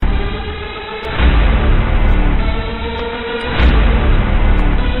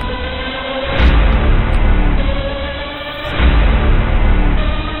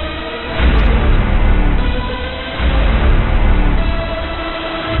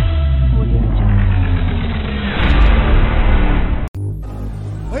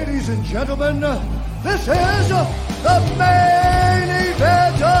and gentlemen, this is the main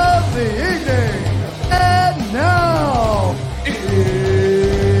event of the evening. And now, it's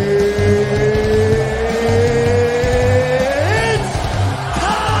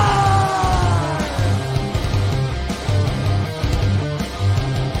time!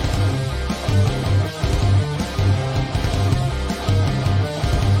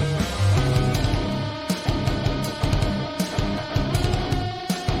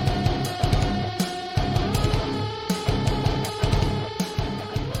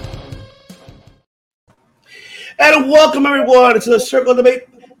 And welcome everyone to the Circle Debate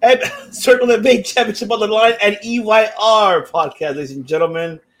Championship on the Line and EYR podcast, ladies and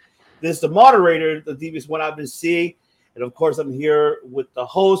gentlemen. This is the moderator, the devious one I've been seeing, and of course I'm here with the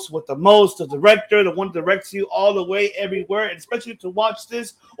host, with the most, the director, the one who directs you all the way everywhere, and especially to watch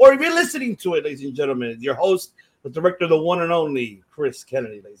this or if you're listening to it, ladies and gentlemen. Your host, the director, the one and only Chris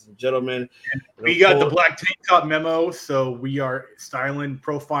Kennedy, ladies and gentlemen. And we got the black tank top memo, so we are styling,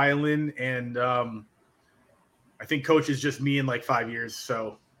 profiling, and I think Coach is just me in like 5 years.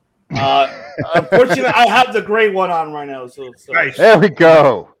 So, unfortunately, I have the gray one on right now. So. Nice. There we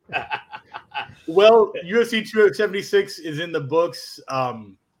go. Well, UFC 276 is in the books.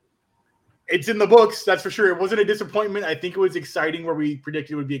 It's in the books, that's for sure. It wasn't a disappointment. I think it was exciting where we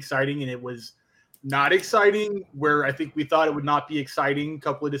predicted it would be exciting, and it was not exciting where I think we thought it would not be exciting.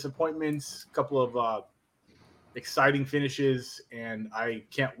 Couple of disappointments, couple of exciting finishes, and I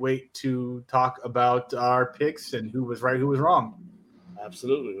can't wait to talk about our picks and who was right, who was wrong.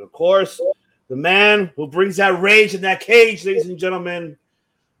 Absolutely. Of course, the man who brings that rage in that cage, ladies and gentlemen,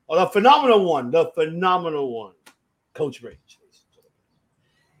 the phenomenal one, Coach Rage.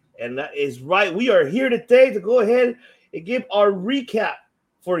 And that is right. We are here today to go ahead and give our recap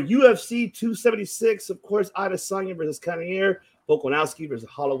for UFC 276. Of course, Adesanya versus Cannonier, Volkanovski versus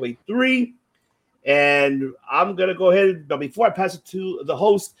Holloway 3. And I'm going to go ahead, but before I pass it to the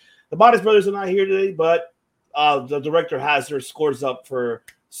host, the Modest Brothers are not here today, but the director has their scores up for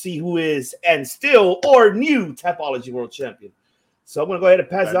see who is and still or new Tapology World Champion. So I'm going to go ahead and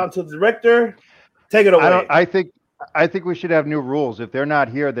pass it on to the director. Take it away. I think we should have new rules. If they're not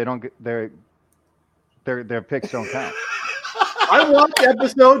here, they don't get their picks don't count. I want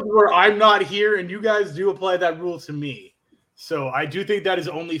episodes where I'm not here and you guys do apply that rule to me. So I do think that is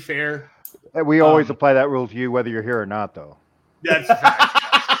only fair. We always apply that rule to you, whether you're here or not, though. That's a fact.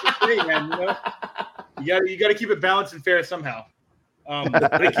 Hey, man, you got to keep it balanced and fair somehow.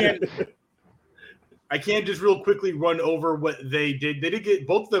 I can't just real quickly run over what they did. They did get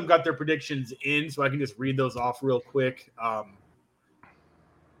both of them got their predictions in, so I can just read those off real quick.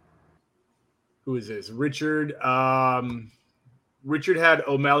 Who is this? Richard. Richard had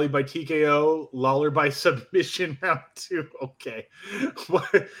O'Malley by TKO, Lawler by submission round 2. Okay.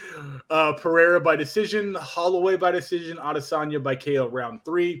 Pereira by decision, Holloway by decision, Adesanya by KO round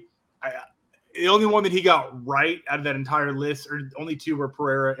 3. The only one that he got right out of that entire list, or only 2 were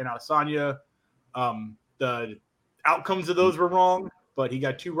Pereira and Adesanya. The outcomes of those were wrong, but he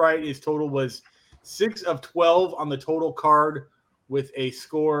got 2 right. His total was 6 of 12 on the total card with a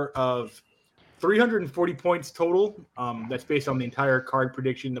score of 340 points total. That's based on the entire card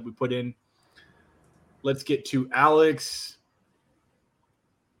prediction that we put in. Let's get to Alex.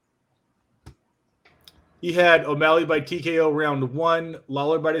 He had O'Malley by TKO round 1,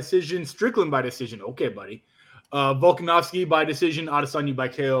 Lawler by decision, Strickland by decision. Okay, buddy. Volkanovski by decision, Adesanya by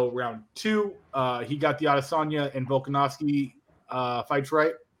KO round 2. He got the Adesanya and Volkanovski fights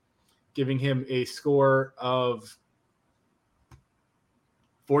right, giving him a score of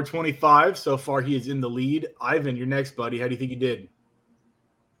 425. So far, he is in the lead. Ivan, you're next, buddy. How do you think you did?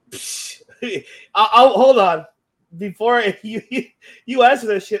 I'll hold on. Before you answer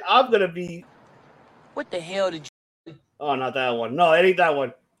that shit, I'm going to be... What the hell did you... Oh, not that one. No, it ain't that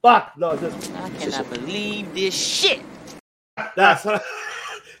one. Fuck. No, I cannot believe this shit. That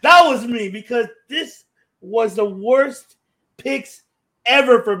was me, because this was the worst picks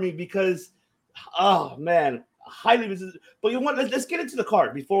ever for me because, oh, man. Highly resistant. But you want let's get into the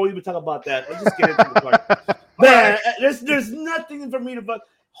card before we even talk about that. Let's just get into the card. Man, there's nothing for me to but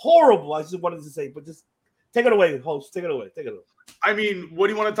horrible. I just wanted to say, but just take it away, host. Take it away. I mean, what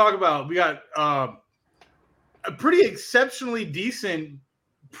do you want to talk about? We got a pretty exceptionally decent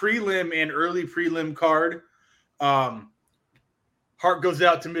prelim and early prelim card. Heart goes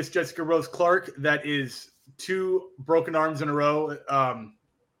out to Miss Jessica Rose Clark. That is 2 broken arms in a row.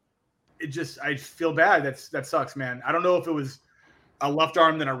 I feel bad. That sucks, man. I don't know if it was a left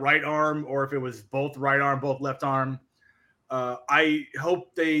arm than a right arm, or if it was both right arm, both left arm. I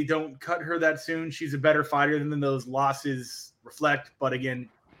hope they don't cut her that soon. She's a better fighter than those losses reflect. But again,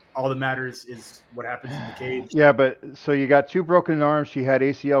 all that matters is what happens in the cage. Yeah, but so you got 2 broken arms. She had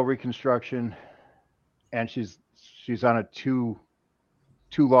ACL reconstruction, and she's on a two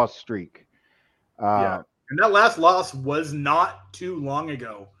loss streak. Yeah, and that last loss was not too long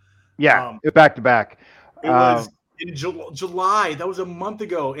ago. Yeah, back to back. It was in July. That was a month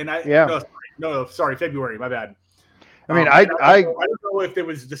ago, and sorry, February. My bad. I mean, I don't know if it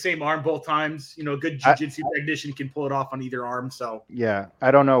was the same arm both times. You know, a good jiu-jitsu technician can pull it off on either arm. So yeah,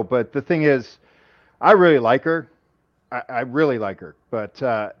 I don't know, but the thing is, I really like her. I really like her, but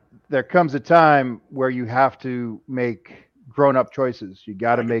there comes a time where you have to make grown-up choices. You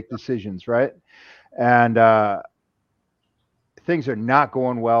got to make decisions, right? And things are not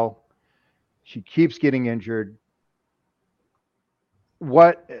going well. She keeps getting injured.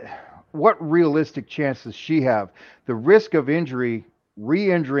 What realistic chance does she have? The risk of injury,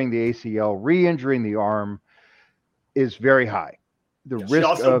 re-injuring the ACL, re-injuring the arm, is very high. She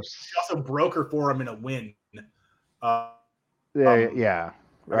also broke her forearm in a win. Right.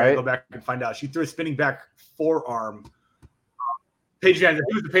 I go back and find out. She threw a spinning back forearm. Paige Van, it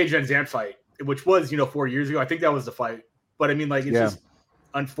was the Paige Van Zandt fight, which was 4 years ago. I think that was the fight. But I mean, like, it's just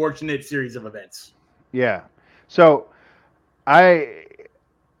unfortunate series of events. Yeah. So I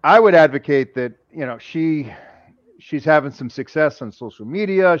would advocate that, she's having some success on social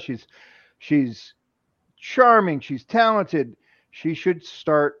media. She's charming. She's talented. She should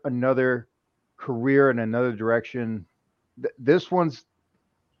start another career in another direction. This one's,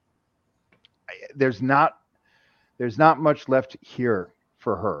 there's not much left here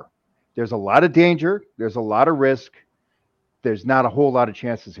for her. There's a lot of danger. There's a lot of risk. There's not a whole lot of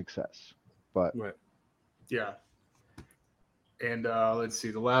chance of success, but right. Yeah. And let's see,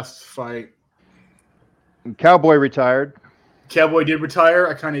 the last fight. Cowboy retired. Cowboy did retire.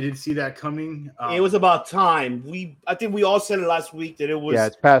 I kind of did see that coming. It was about time. I think we all said it last week that it was. Yeah,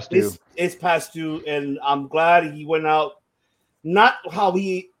 it's past due. It's past due, and I'm glad he went out. Not how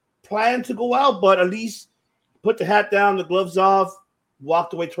he planned to go out, but at least put the hat down, the gloves off,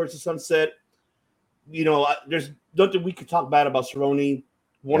 walked away towards the sunset. There's nothing we could talk bad about Cerrone,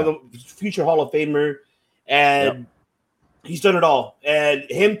 one of the future Hall of Famer, and he's done it all. And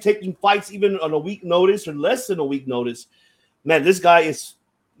him taking fights even on a week notice or less than a week notice, man, this guy is,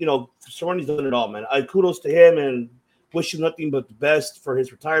 Cerrone's done it all, man. Kudos to him and wish him nothing but the best for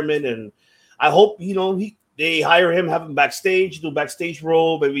his retirement. And I hope, they hire him, have him backstage, do a backstage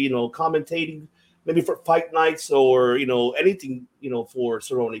role, maybe, commentating, maybe for fight nights or, anything, for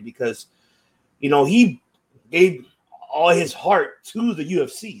Cerrone, because, he gave all his heart to the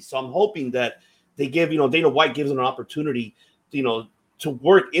UFC. So I'm hoping that they give, Dana White gives him an opportunity, to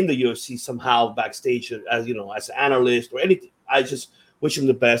work in the UFC somehow backstage as, as an analyst or anything. I just wish him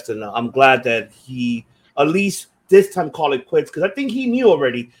the best. And I'm glad that he at least this time called it quits, because I think he knew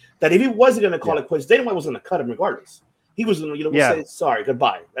already that if he wasn't going to call it quits, Dana White was going to cut him regardless. He was going to say, sorry,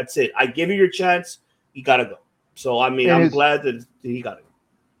 goodbye. That's it. I give you your chance. You got to go. So, I mean, I'm glad that he got it.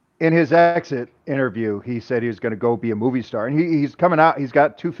 In his exit interview, he said he was going to go be a movie star. And he's coming out. He's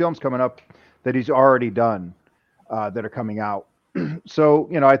got 2 films coming up that he's already done that are coming out. So,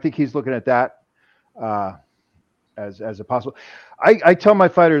 I think he's looking at that as a possible. I tell my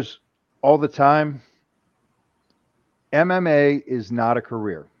fighters all the time, MMA is not a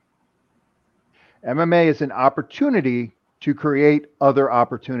career. MMA is an opportunity to create other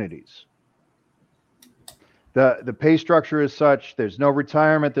opportunities. The pay structure is such. There's no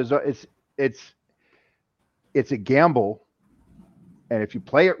retirement. It's a gamble, and if you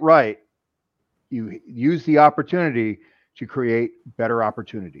play it right, you use the opportunity to create better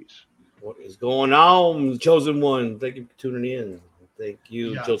opportunities. What is going on, Chosen One? Thank you for tuning in. Thank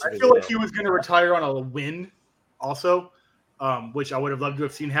you, Joseph. I feel like he was going to retire on a win, also, which I would have loved to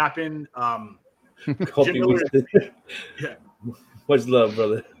have seen happen. Jim Miller, much love,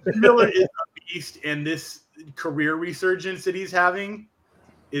 brother. Jim Miller is a beast, and this career resurgence that he's having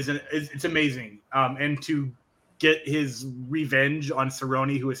it's amazing. And to get his revenge on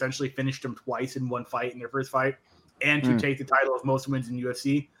Cerrone, who essentially finished him twice in one fight in their first fight, and to take the title of most wins in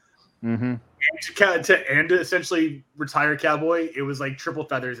UFC, and to essentially retire Cowboy, it was like triple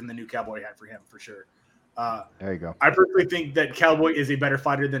feathers in the new Cowboy hat for him, for sure. There you go. I personally think that Cowboy is a better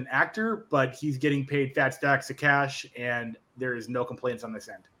fighter than actor, but he's getting paid fat stacks of cash, and there is no complaints on this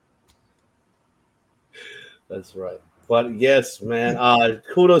end. That's right. But yes, man,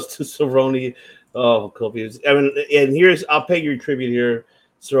 kudos to Cerrone. Oh, copious. I mean, and I'll pay your tribute here,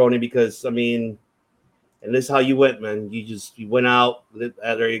 Cerrone, because, I mean, and this is how you went, man. You went out.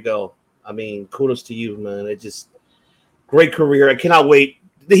 There you go. I mean, kudos to you, man. It just great career. I cannot wait.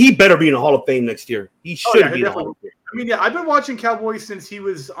 He better be in the Hall of Fame next year. He should be in the Hall of Fame. I mean, yeah, I've been watching Cowboy since he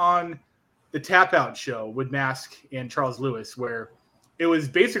was on the Tap Out show with Mask and Charles Lewis, where it was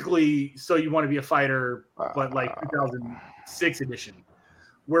basically So You Want to Be a Fighter, but like 2006 edition,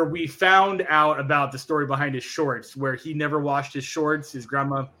 where we found out about the story behind his shorts, where he never washed his shorts. His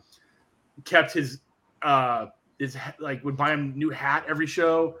grandma kept his like would buy him a new hat every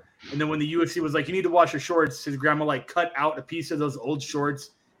show. And then when the UFC was like, you need to wash your shorts, his grandma like cut out a piece of those old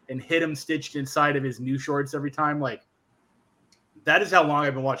shorts and hid him stitched inside of his new shorts every time. Like, that is how long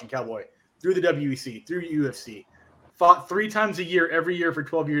I've been watching Cowboy, through the WEC, through UFC. Fought 3 times a year, every year for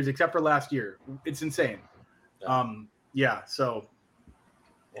 12 years, except for last year. It's insane. So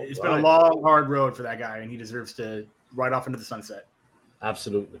it's been a long, hard road for that guy, and he deserves to ride off into the sunset.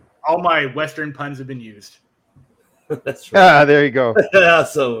 Absolutely. All my Western puns have been used. That's right. There you go.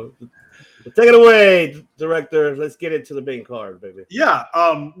 So take it away, director. Let's get into the main card, baby. Yeah.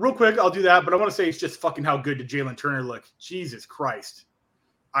 Real quick, I'll do that, but I want to say it's just fucking how good did Jalen Turner look. Jesus Christ.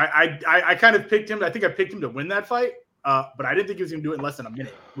 I kind of picked him. I think I picked him to win that fight, but I didn't think he was going to do it in less than a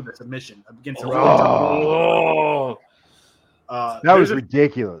minute with a submission against a Oh. That was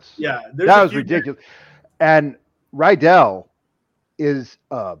ridiculous. Yeah. That was ridiculous. And Rydell is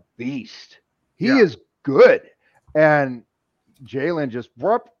a beast. He is good. And Jalen just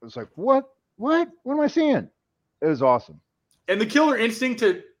was like, what am I seeing? It was awesome. And the killer instinct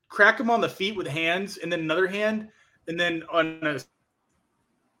to crack him on the feet with hands and then another hand, and then on a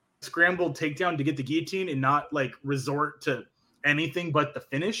scrambled takedown to get the guillotine and not like resort to anything but the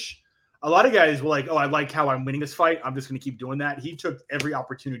finish. A lot of guys were like, oh, I like how I'm winning this fight, I'm just going to keep doing that. He took every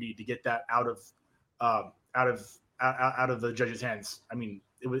opportunity to get that out of the judge's hands. I mean,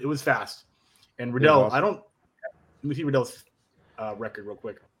 it was fast. And Riddell, awesome. Let me see Riddell's record real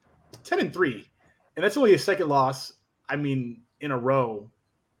quick. 10-3, and that's only his second loss. I mean, in a row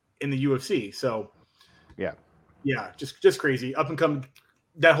in the UFC. So, yeah, just crazy. Up and coming.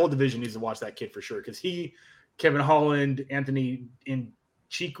 That whole division needs to watch that kid for sure, because Kevin Holland, Anthony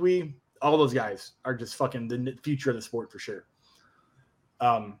Nchikwi, all those guys are just fucking the future of the sport for sure.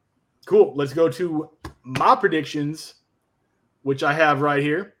 Cool. Let's go to my predictions, which I have right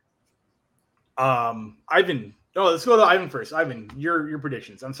here. Ivan. No, let's go to Ivan first. Ivan, your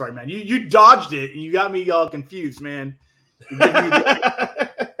predictions. I'm sorry, man. You dodged it. You got me all confused, man.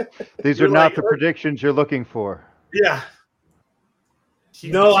 These are not the predictions you're looking for. Yeah.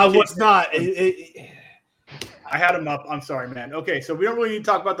 No, I was not. I had him up. I'm sorry, man. Okay, so we don't really need to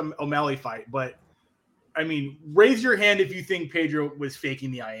talk about the O'Malley fight, but I mean, raise your hand if you think Pedro was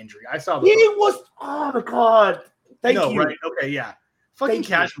faking the eye injury. I saw the He was. Oh my god. Thank you. Right? Okay, yeah. Fucking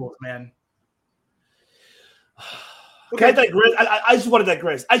casuals, man. Okay. I digress. I just want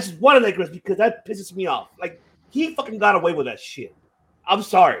to digress. Because that pisses me off. Like, he fucking got away with that shit. I'm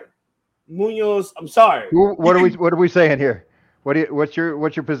sorry, Munoz. I'm sorry. What are we saying here? What's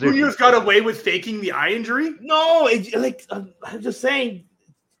your position? Munoz got away with faking the eye injury? No, I'm just saying.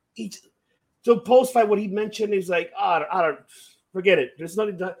 So post fight, what he mentioned is like, I don't forget it. There's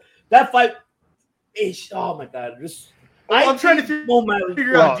nothing that fight. Oh my god, I'm trying to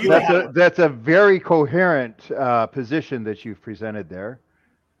figure out. That's a very coherent position that you've presented there.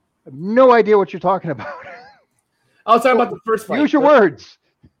 I have no idea what you're talking about. I was talking about the first fight. Use your words.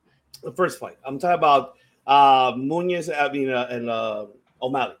 The first fight. I'm talking about Munoz, and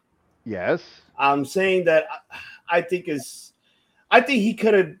O'Malley. Yes. I'm saying that I think he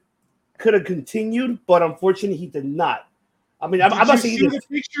could have continued, but unfortunately he did not. I mean, I'm not saying the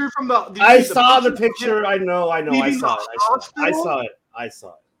picture from the. I saw the picture. I know. I saw it. I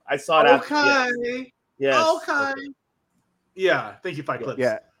saw it. Okay. Yes. Okay. Yeah. Thank you, Fight Clips.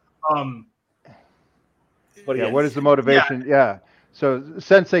 Yeah. But yeah. What is the motivation? Yeah. So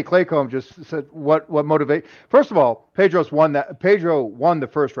Sensei Claycomb just said, "What motivate?" First of all, Pedro won the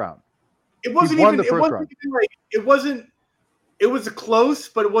first round. It wasn't even. It wasn't. It was close,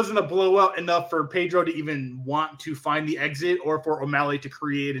 but it wasn't a blowout enough for Pedro to even want to find the exit, or for O'Malley to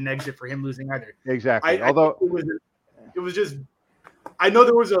create an exit for him losing either. Exactly. Although it was just, I know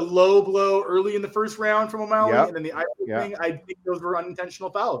there was a low blow early in the first round from O'Malley, and then the eye thing. I think those were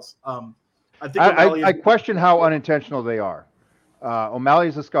unintentional fouls. I think I question how unintentional they are.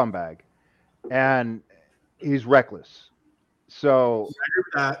 O'Malley's a scumbag, and he's reckless. So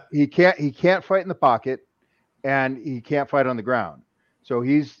he can't fight in the pocket. And he can't fight on the ground, so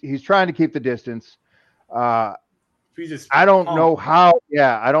he's trying to keep the distance. I don't know how.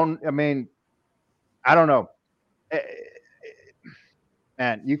 Yeah, I don't know.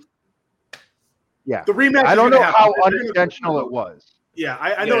 And the rematch. I don't know how unintentional it was. Yeah,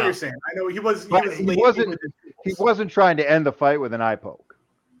 I know what you're saying. I know he wasn't. He wasn't trying to end the fight with an eye poke.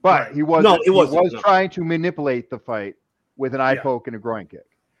 But Right. he wasn't. No, it wasn't, He was no. trying to manipulate the fight with an eye Yeah. poke and a groin kick,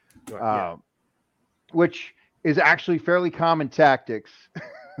 Right, which is actually fairly common tactics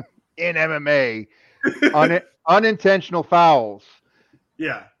in MMA. Unintentional fouls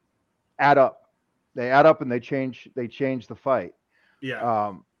Yeah. add up. They add up and they change the fight.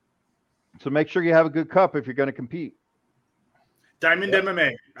 Yeah. So make sure you have a good cup if you're going to compete. Diamond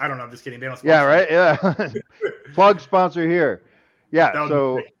MMA. I don't know. I'm just kidding. They don't Yeah, sponsor right. Yeah. Plug sponsor here. That Yeah. would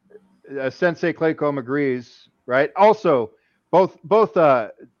So be Sensei Claycomb agrees, right? Also, both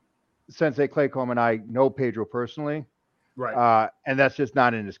Sensei Claycomb and I know Pedro personally, right. and that's just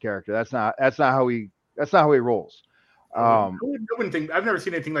not in his character. That's not how he rolls. I wouldn't think. I've never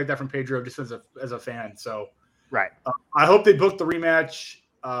seen anything like that from Pedro, just as a fan. So Right. I hope they book the rematch.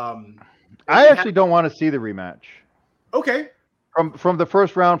 I actually don't want to see the rematch. Okay. From the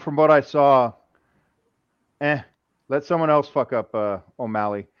first round, from what I saw, let someone else fuck up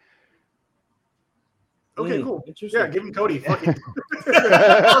O'Malley. Okay. Cool. interesting. Yeah. Give him Cody. Fuck it.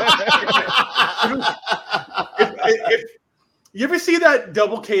 if you ever see that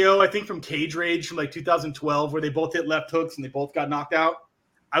double KO, I think from Cage Rage from like 2012, where they both hit left hooks and they both got knocked out.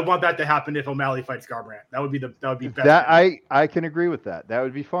 I want that to happen if O'Malley fights Garbrandt. That would be best. That I can agree with that. That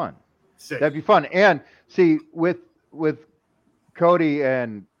would be fun. Sick. That'd be fun. And see, with Cody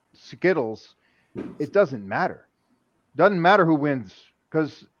and Skittles, it doesn't matter. Doesn't matter who wins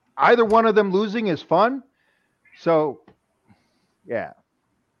because either one of them losing is fun. So, yeah.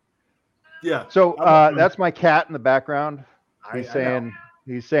 Yeah. So that's my cat in the background. He's I saying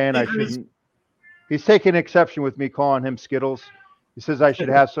know. I shouldn't. He's taking exception with me calling him Skittles. He says I should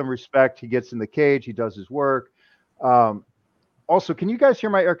have some respect. He gets in the cage. He does his work. Also, can you guys hear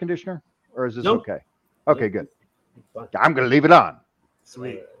my air conditioner, or is this Nope. okay? Okay, good. Fine. I'm gonna leave it on.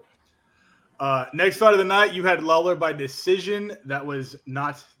 Sweet. Next fight of the night, you had Lawler by decision. That was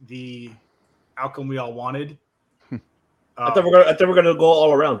not the outcome we all wanted. I thought we're gonna go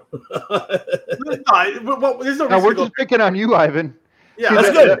all around. There's no Now reason we're to go- just picking on you, Ivan. Yeah, See, That's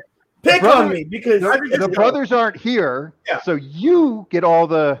the- good. Pick brother- on me because The brothers aren't here, Yeah. so you get all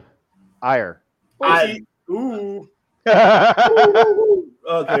the ire. Ooh.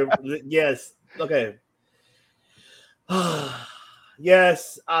 okay. Yes. Okay.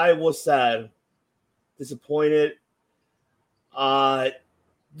 Yes, I was sad, disappointed.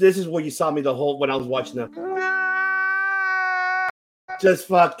 This is where you saw me when I was watching them. Just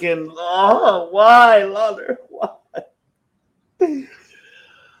fucking. Oh, why, Lawler? Why?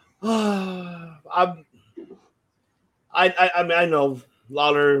 I know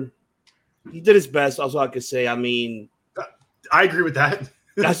Lawler. He did his best. That's all I could say. I mean, I agree with that.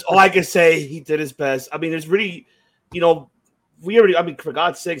 that's all I can say. He did his best. I mean, there's really, for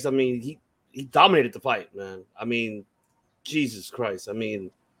God's sakes, I mean, he dominated the fight, man. I mean, Jesus Christ. I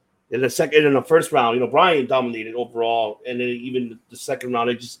mean, in the first round, Brian dominated overall, and then even the second round,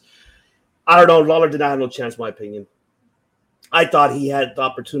 I don't know. Lawler did not have no chance, in my opinion. I thought he had the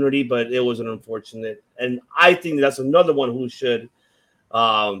opportunity, but it was an unfortunate, and I think that's another one who should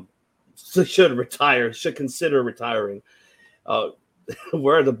retire, should consider retiring.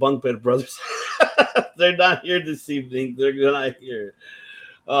 Where are the bunk bed brothers? They're not here this evening. They're not here.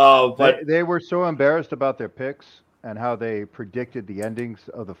 But they were so embarrassed about their picks and how they predicted the endings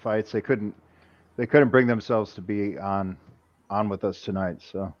of the fights. They couldn't bring themselves to be on with us tonight.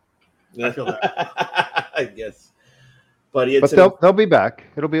 So I feel that. I guess. But they'll be back.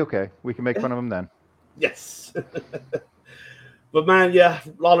 It'll be okay. We can make fun of them then. Yes. But man, yeah,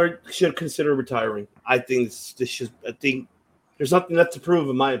 Lawler should consider retiring. I think there's nothing left to prove,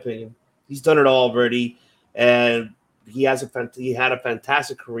 in my opinion. He's done it all already, and he had a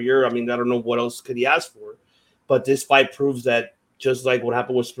fantastic career. I mean, I don't know what else could he ask for, but this fight proves that just like what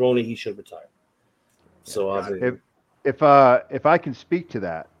happened with Cerrone, he should retire. So if I can speak to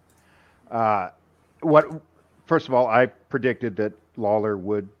that, first of all, I predicted that Lawler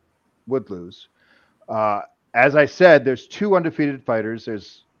would lose. As I said, there's two undefeated fighters.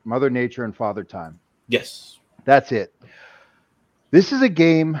 There's Mother Nature and Father Time. yes. That's it. This is a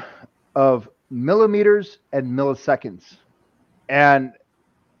game of millimeters and milliseconds. And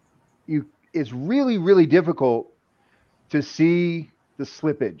it's really, really difficult to see the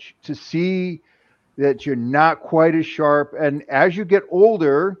slippage, to see that you're not quite as sharp. And as you get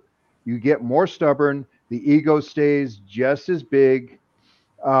older, you get more stubborn. The ego stays just as big.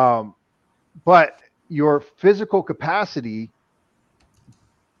 But your physical capacity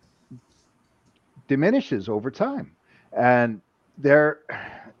diminishes over time. And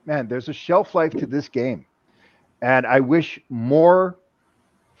there's a shelf life to this game. And I wish more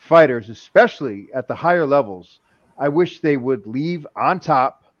fighters, especially at the higher levels, I wish they would leave on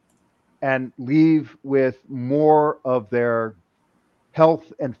top and leave with more of their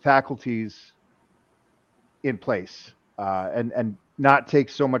health and faculties in place, and not take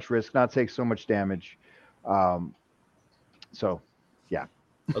so much risk, not take so much damage. So, yeah.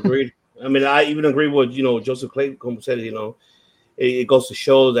 Agreed. I mean, I even agree with Joseph Clayton said. It goes to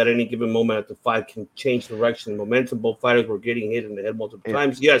show that any given moment at the fight can change direction, momentum. Both fighters were getting hit in the head multiple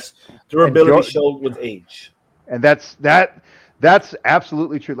times. Yes, durability showed with age, and that's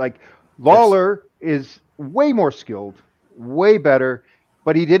absolutely true. Like Lawler is way more skilled, way better,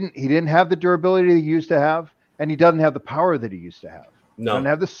 but he didn't have the durability he used to have, and he doesn't have the power that he used to have. No. He doesn't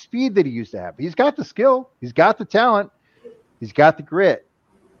have the speed that he used to have. He's got the skill, he's got the talent, he's got the grit,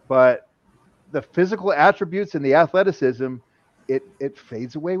 but the physical attributes and the athleticism, it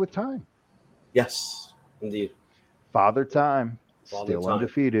fades away with time. Yes, indeed. Father Time, still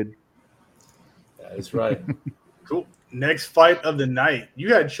undefeated. That is right. Cool. Next fight of the night.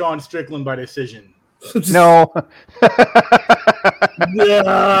 You had Sean Strickland by decision. No.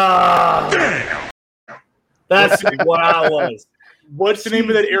 Yeah. Damn. That's what I was. What's the name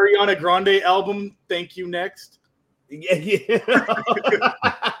of that Ariana Grande album? Thank You Next. Yeah.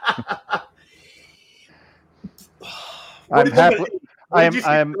 I'm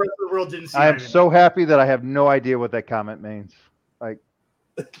so happy that I have no idea what that comment means. Like,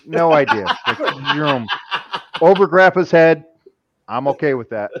 no idea. Like, overgraph his head. I'm okay with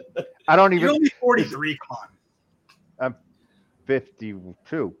that. I don't even. You're only 43, come on. I'm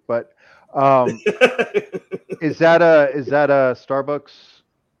 52, but is that a Starbucks?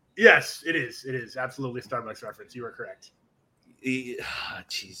 Yes, it is. It is absolutely Starbucks reference. You are correct.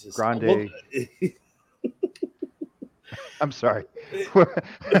 Jesus. Grande. I'm sorry.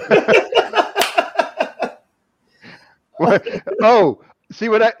 Oh, see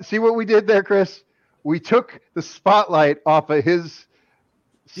what we did there, Chris? We took the spotlight off of his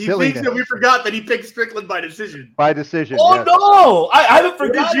silliness. He thinks that we forgot that he picked Strickland by decision. By decision. Oh, yes. no! I haven't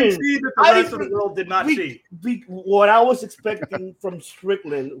forgotten. What did you see that the rest of the world did not see? What I was expecting from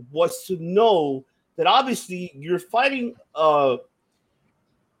Strickland was to know that obviously you're fighting a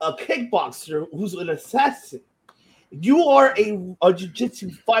kickboxer who's an assassin. You are a jiu-jitsu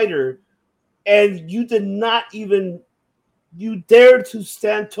fighter, and you did not even dared to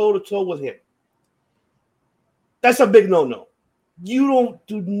stand toe-to-toe with him. That's a big no-no. Do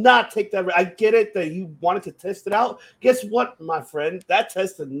not take that. I get it that you wanted to test it out. Guess what, my friend? That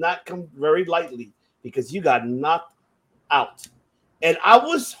test did not come very lightly because you got knocked out. And I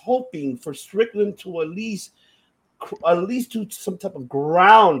was hoping for Strickland to at least do some type of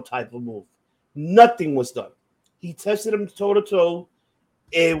ground type of move. Nothing was done. He tested him toe-to-toe.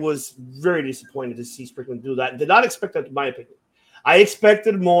 It was very disappointing to see Strickland do that. Did not expect that, in my opinion. I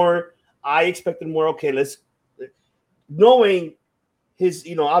expected more. Okay, knowing his,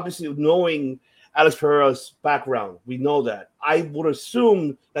 obviously knowing Alex Pereira's background, we know that. I would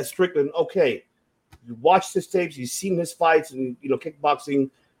assume that Strickland, okay, you watched his tapes, you've seen his fights, and kickboxing.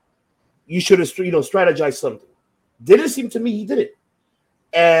 You should have, strategized something. Didn't seem to me he did it,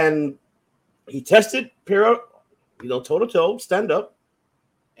 and he tested Pereira, toe-to-toe, stand up,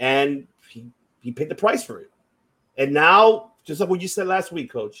 and he paid the price for it. And now, just like what you said last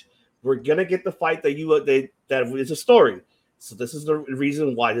week, Coach, we're gonna get the fight that is a story. So this is the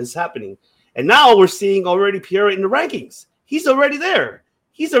reason why this is happening. And now we're seeing already Pereira in the rankings. He's already there.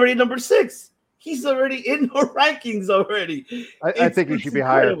 He's already number 6. He's already in the rankings already. I think he should be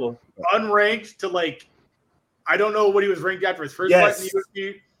higher. Unranked to I don't know what he was ranked after his first fight in the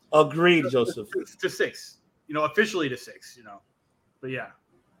UFC. Agreed, Joseph. To 6. Officially to 6. But yeah.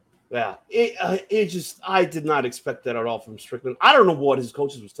 Yeah, it just, I did not expect that at all from Strickland. I don't know what his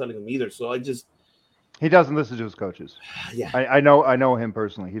coaches was telling him either. So he doesn't listen to his coaches. Yeah, I know him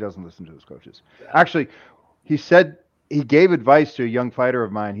personally. He doesn't listen to his coaches. Yeah. Actually, he said he gave advice to a young fighter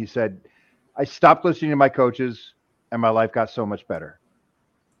of mine. He said, "I stopped listening to my coaches, and my life got so much better."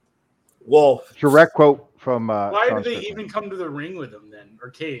 Well, direct quote from. Why do they even come to the ring with him then, or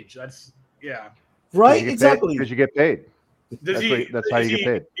cage? That's right. Exactly, because you get paid. That's how you get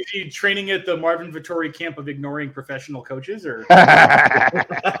paid. Is he training at the Marvin Vittori camp of ignoring professional coaches, or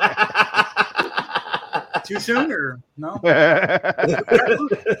too soon, or no?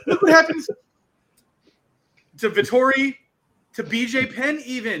 Look what happens to Vittori, to BJ Penn,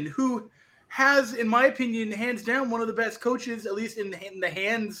 even, who has, in my opinion, hands down, one of the best coaches, at least in the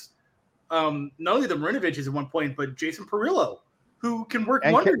hands. Not only the Marinovic's at one point, but Jason Perillo, who can work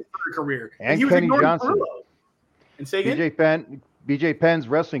wonders for a career. And he was Kenny Johnson. Perillo. And say again? BJ Penn's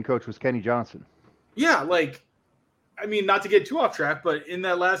wrestling coach was Kenny Johnson. Yeah, not to get too off track, but in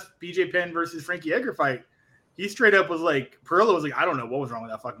that last BJ Penn versus Frankie Edgar fight, he straight up was like, Perillo was like, I don't know what was wrong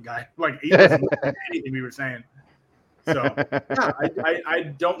with that fucking guy. Like, he wasn't listening to anything we were saying. So, yeah,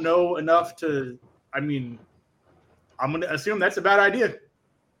 I don't know enough to, I mean, I'm going to assume that's a bad idea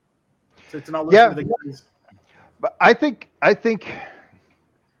to not listen to the guys. But I think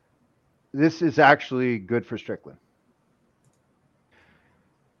this is actually good for Strickland.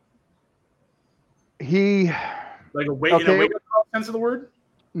 Like a wake up sense of the word?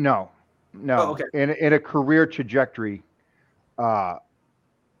 No. Oh, okay. In a career trajectory, in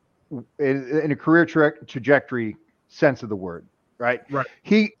a career trajectory sense of the word, right? Right.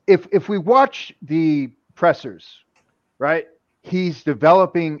 If we watch the pressers, right, he's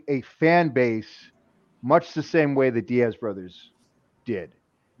developing a fan base much the same way the Diaz brothers did.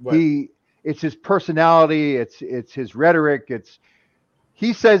 Right. It's his personality, it's his rhetoric,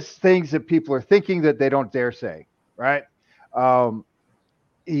 he says things that people are thinking that they don't dare say, right?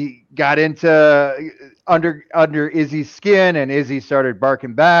 He got into under Izzy's skin, and Izzy started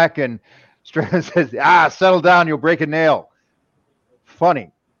barking back, and Strickland says, settle down, you'll break a nail.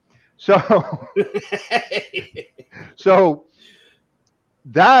 Funny. So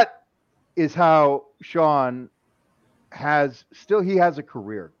that is how Sean has a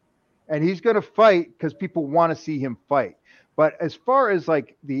career, and he's going to fight because people want to see him fight. But as far as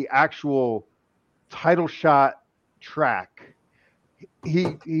like the actual title shot track,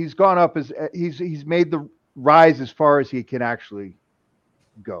 he's gone up as he's made the rise as far as he can actually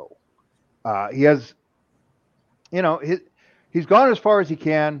go. He has, he's gone as far as he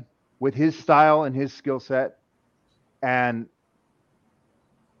can with his style and his skill set, and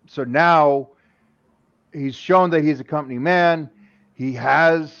so now he's shown that he's a company man. He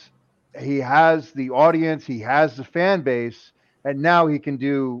has the audience, he has the fan base, and now he can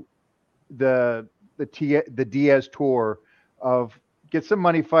do the Diaz tour of get some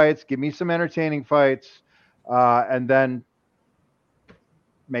money fights, give me some entertaining fights, and then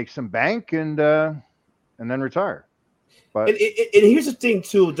make some bank and then retire. But and here's the thing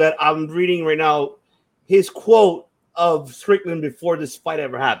too that I'm reading right now, his quote of Strickland before this fight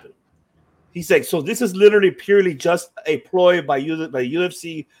ever happened. He's like, so this is literally purely just a ploy by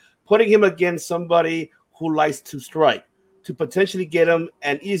UFC, putting him against somebody who likes to strike to potentially get him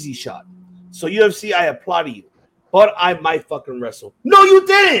an easy shot. So UFC, I applaud you, but I might fucking wrestle. No, you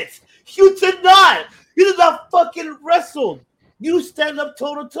didn't. You did not. You did not fucking wrestle. You stand up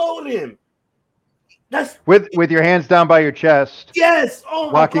toe to toe with him. That's with your hands down by your chest. Yes. Oh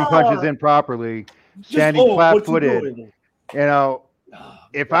my blocking God. Punches improperly, standing flat-footed.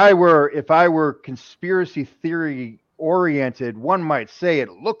 If I were conspiracy theory oriented, one might say it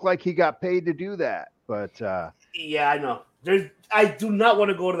looked like he got paid to do that. But yeah, I know. I do not want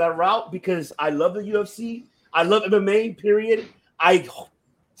to go to that route because I love the UFC. I love MMA. Period. I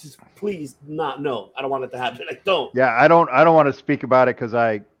just please not. No, I don't want it to happen. I don't. Yeah, I don't want to speak about it because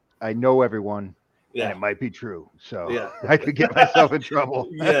I know everyone. Yeah, and it might be true. So yeah. I could get myself in trouble.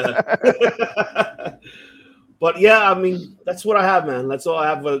 Yeah. But yeah, I mean, that's what I have, man. That's all I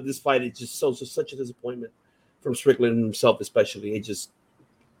have for this fight. It's just such a disappointment from Strickland himself, especially. It just,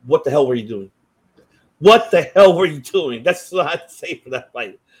 what the hell were you doing? What the hell were you doing? That's what I have to say for that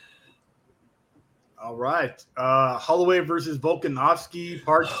fight. All right. Holloway versus Volkanovski,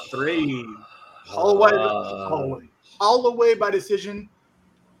 part 3. Holloway by decision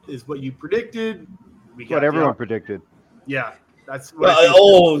is what you predicted. What everyone predicted. Yeah. That's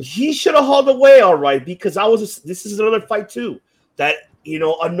what he should have hauled away, all right, because this is another fight too. That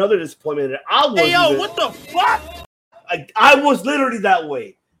another disappointment. What the fuck? I was literally that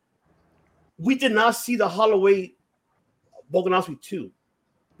way. We did not see the Holloway Volkanovski 2.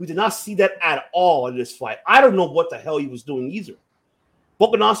 We did not see that at all in this fight. I don't know what the hell he was doing either.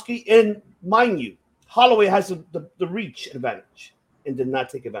 Volkanovski, and mind you, Holloway has the reach advantage and did not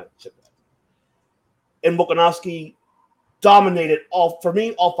take advantage of that. And Volkanovski dominated all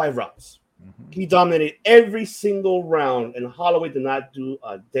 5 rounds. Mm-hmm. He dominated every single round, and Holloway did not do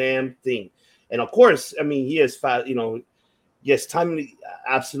a damn thing. And of course, I mean, he is fast. Yes, timing.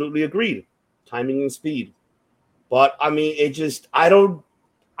 Absolutely agreed. Timing and speed. But I mean, it just I don't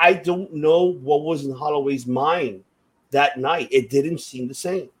know what was in Holloway's mind that night. It didn't seem the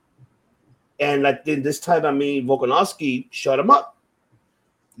same. And this time, I mean, Volkanovski shut him up.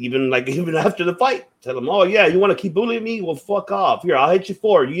 Even after the fight, tell him, oh yeah, you want to keep bullying me? Well, fuck off. Here, I'll hit you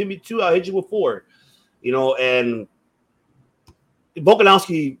 4. You give me 2, I'll hit you with 4. And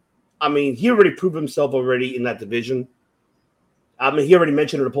Volkanovski, I mean, he already proved himself already in that division. I mean, he already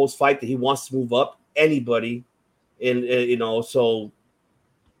mentioned in the post-fight that he wants to move up anybody, so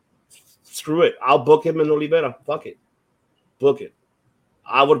screw it. I'll book him in Oliveira. Fuck it. Book it.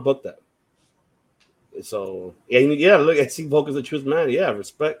 I would book that. So yeah, look, I see Volk as a truth man. Yeah,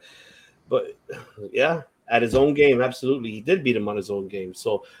 respect. But yeah, at his own game, absolutely, he did beat him on his own game.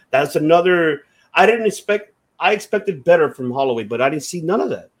 So that's another. I expected better from Holloway, but I didn't see none of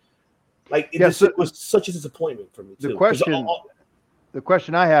that. Like it was such a disappointment for me too. The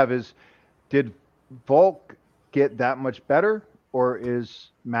question I have is, did Volk get that much better, or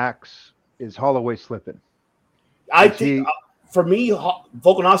is Holloway slipping? I think for me,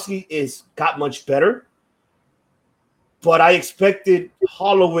 Volkanovski got much better, but I expected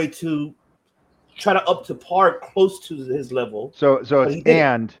Holloway to try to up to par, close to his level. So it's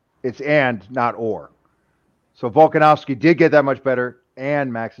not or. So Volkanovski did get that much better,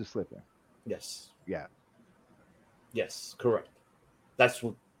 and Max is slipping. Yes. Yeah. Yes, correct. That's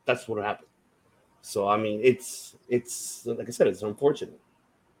what happened. So I mean, it's like I said, it's unfortunate.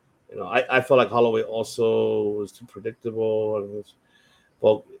 You know, I felt like Holloway also was too predictable.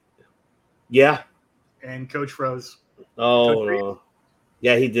 Well, yeah. And Coach froze. Oh Coach no.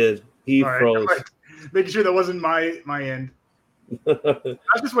 Yeah, he did. He froze. Right. Making sure that wasn't my end.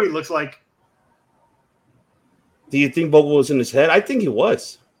 That's just what he looks like. Do you think Vogel was in his head? I think he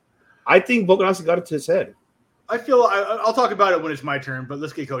was. I think Volkanovski got into his head. I feel I'll talk about it when it's my turn, but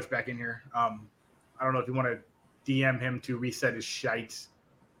let's get Coach back in here. I don't know if you want to DM him to reset his shite.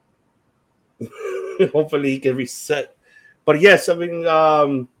 Hopefully he can reset. But yes, I mean,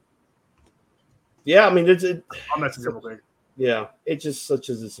 yeah, I mean, I'm not real big. Yeah, it's just such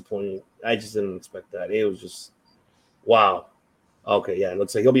a disappointing. I just didn't expect that. It was just wow. Okay, yeah, it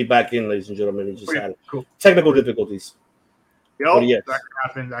looks like he'll be back in, ladies and gentlemen. He just had technical difficulties. Yep, yes. That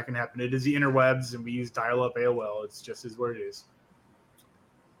can happen. It is the interwebs, and we use dial-up AOL. It's just as what it is.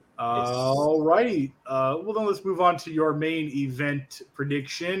 All righty. Well, then let's move on to your main event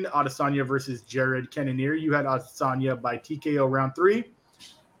prediction. Adesanya versus Jared Cannonier. You had Adesanya by TKO round 3.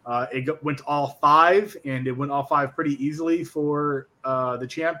 It went all 5, and it went all 5 pretty easily for the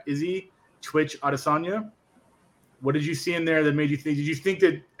champ, Izzy Twitch Adesanya. What did you see in there that made you think? Did you think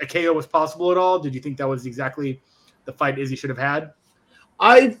that a KO was possible at all? Did you think that was exactly the fight Izzy should have had?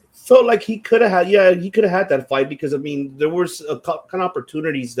 I felt like he could have had that fight because, I mean, there was a kind of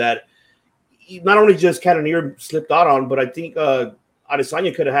opportunities that not only just Cannonier slipped out on, but I think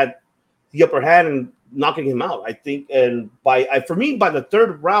Adesanya could have had the upper hand and knocking him out. I think, and for me, by the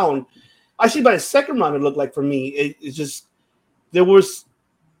third round, actually by the second round, it looked like for me, it's just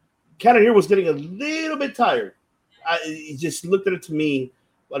Cannonier was getting a little bit tired. He just looked at it to me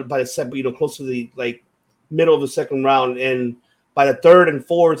by the second, close to the middle of the second round, and by the third and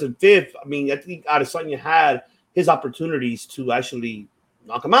fourth and fifth, I mean, I think Adesanya had his opportunities to actually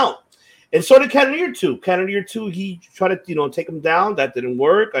knock him out, and so did Cannonier too. Cannonier too, he tried to take him down. That didn't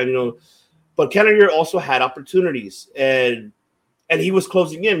work. But Cannonier also had opportunities, and he was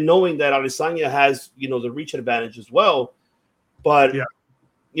closing in, knowing that Adesanya has the reach advantage as well. But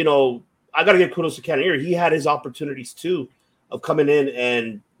I got to give kudos to Cannonier. He had his opportunities too of coming in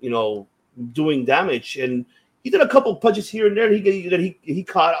and doing damage, and he did a couple punches here and there. He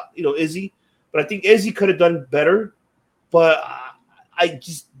caught Izzy, but I think Izzy could have done better. But I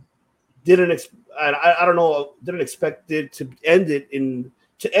just didn't expect it to end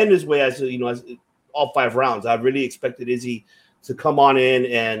his way as all 5 rounds. I really expected Izzy to come on in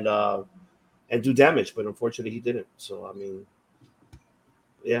and do damage, but unfortunately he didn't. So I mean,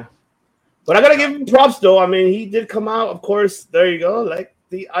 yeah. But I gotta give him props though. I mean, he did come out, of course. There you go, like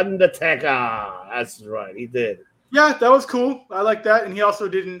the Undertaker. That's right, he did. Yeah, that was cool. I like that. And he also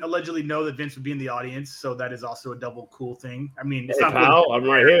didn't allegedly know that Vince would be in the audience, so that is also a double cool thing. I mean, it's not pal, I'm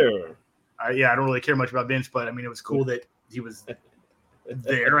right here. Yeah, I don't really care much about Vince, but I mean, it was cool that he was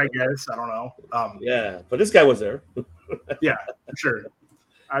there, I guess. I don't know. Yeah, but this guy was there. Yeah, for sure.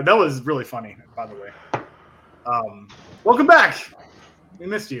 That was really funny, by the way. Welcome back. We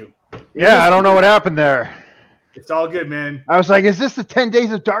missed you. Yeah, I don't know what happened there. It's all good, man. I was like, is this the 10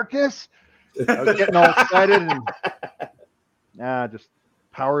 Days of Darkness? I was getting all excited and just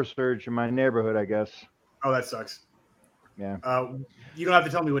power surge in my neighborhood, I guess. Oh, that sucks. Yeah. You don't have to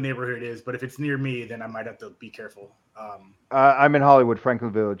tell me what neighborhood it is, but if it's near me, then I might have to be careful. I'm in Hollywood,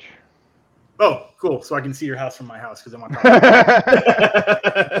 Franklin Village. Oh, cool. So I can see your house from my house because I'm on top of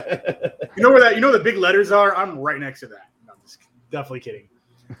it. You know where that? You know where the big letters are? I'm right next to that. No, I'm just definitely kidding.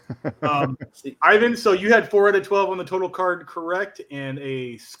 Ivan, so you had 4 out of 12 on the total card correct and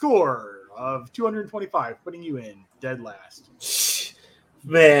a score of 225, putting you in dead last.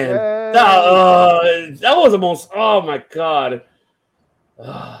 Man, that was the most. Oh my god,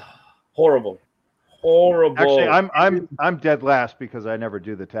 horrible. Actually, I'm dead last because I never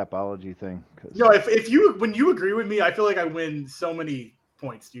do the Tapology thing. No, when you agree with me, I feel like I win so many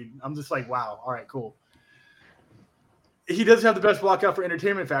points, dude. I'm just like, wow. All right, cool. he does have the best walkout for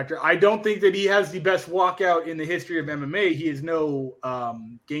entertainment factor. I don't think that he has the best walkout in the history of MMA. He is no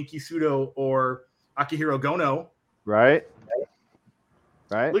Genki Sudo or Akihiro Gono. Right.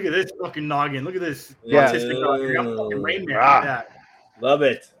 Look at this fucking noggin. Look at this Yeah. autistic noggin. I'm fucking Rain Man. Ah. Like that. Love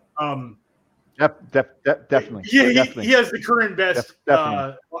it. Definitely. Yeah, Definitely. he has the current best.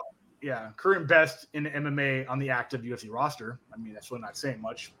 Definitely. Current best in MMA on the active UFC roster. I mean, that's really not saying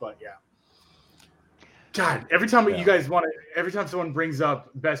much, but yeah. God, every time you guys every time someone brings up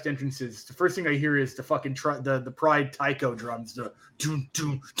best entrances, the first thing I hear is the fucking the Pride Taiko drums. The doon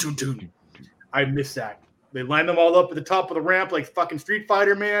doon doon doon. I miss that. They line them all up at the top of the ramp like fucking Street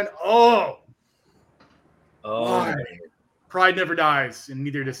Fighter, man. Oh, why? Pride never dies, and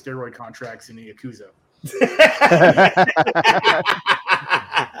neither does steroid contracts in the Yakuza.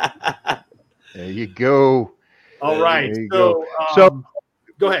 There you go. All right. There you So, So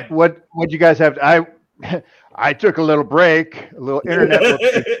go ahead. what you guys have? I took a little break, a little internet.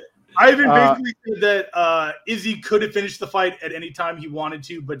 Ivan basically said that Izzy could have finished the fight at any time he wanted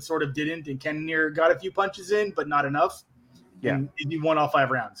to, but sort of didn't. And Cannonier got a few punches in, but not enough. Yeah. And Izzy won all 5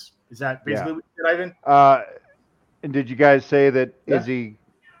 rounds. Is that basically what you said, Ivan? And did you guys say that Izzy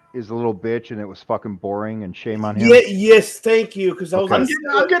is a little bitch and it was fucking boring and shame on him? Yeah, yes, thank you. Because I was I'm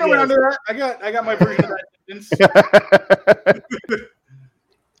getting around to that. I got my version of that sentence.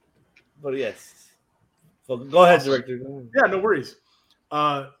 But yes. So go ahead, director. Yeah, no worries.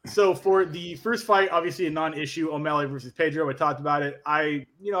 So for the first fight, obviously a non-issue, O'Malley versus Pedro. I talked about it. I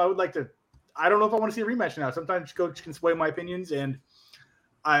would like to. I don't know if I want to see a rematch now. Sometimes coach can sway my opinions, and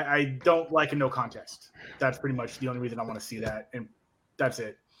I don't like a no contest. That's pretty much the only reason I want to see that, and that's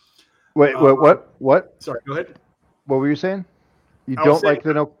it. Wait, what? Sorry, go ahead. What were you saying? You I was don't saying- like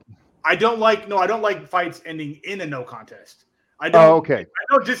the no? I don't like fights ending in a no contest. I don't. Oh, okay. I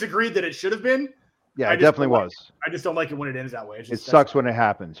don't disagree that it should have been. Yeah, I it just definitely don't like was. I just don't like it when it ends that way. It sucks when it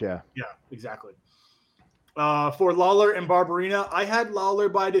happens. Yeah. Yeah, exactly. For Lawler and Barberena, I had Lawler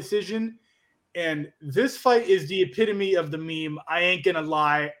by decision, and this fight is the epitome of the meme. I ain't gonna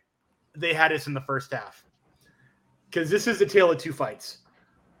lie, they had us in the first half because this is the tale of two fights.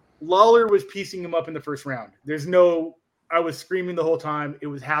 Lawler was piecing him up in the first round. I was screaming the whole time. It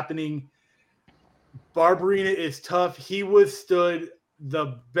was happening. Barberena is tough. He withstood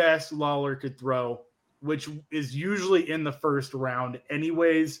the best Lawler could throw, which is usually in the first round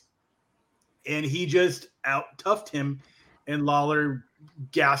anyways. And he just out-toughed him, and Lawler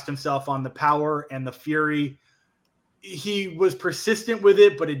gassed himself on the power and the fury. He was persistent with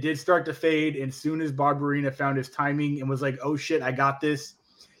it, but it did start to fade. And as soon as Barberena found his timing and was like, oh shit, I got this,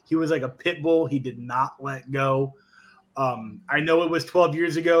 he was like a pit bull. He did not let go. I know it was 12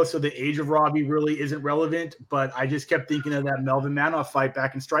 years ago, so the age of Robbie really isn't relevant, but I just kept thinking of that Melvin Manoff fight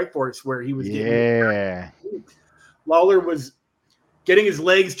back in Strikeforce where he was Lawler was getting his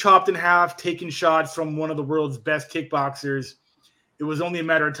legs chopped in half, taking shots from one of the world's best kickboxers. It was only a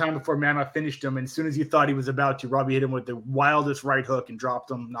matter of time before Manoff finished him, and as soon as he thought he was about to, Robbie hit him with the wildest right hook and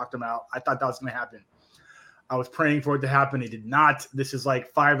dropped him, knocked him out. I thought that was going to happen. I was praying for it to happen. It did not. This is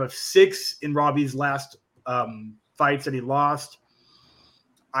like 5 of 6 in Robbie's last fights that he lost.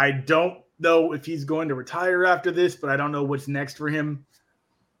 I don't know if he's going to retire after this, but I don't know what's next for him.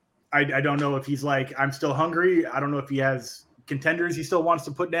 I don't know if he's like, I'm still hungry. I don't know if he has contenders he still wants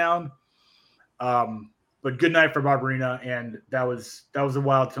to put down. But good night for Barberena, and that was a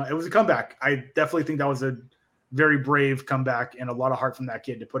wild. It was a comeback. I definitely think that was a very brave comeback and a lot of heart from that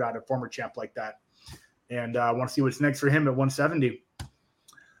kid to put out a former champ like that. And I want to see what's next for him at 170.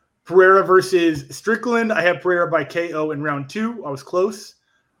 Pereira versus Strickland. I have Pereira by KO in round 2. I was close.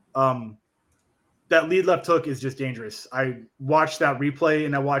 That lead left hook is just dangerous. I watched that replay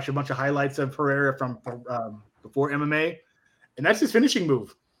and I watched a bunch of highlights of Pereira from before MMA, and that's his finishing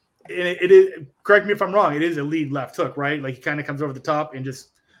move. And it is, correct me if I'm wrong, it is a lead left hook, right? Like he kind of comes over the top and just,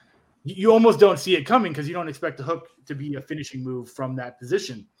 you almost don't see it coming because you don't expect the hook to be a finishing move from that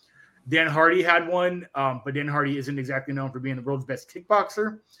position. Dan Hardy had one, but Dan Hardy isn't exactly known for being the world's best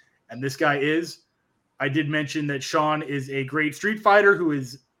kickboxer, and this guy is. I did mention that Sean is a great street fighter who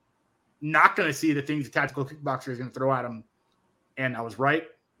is not going to see the things a tactical kickboxer is going to throw at him, and I was right.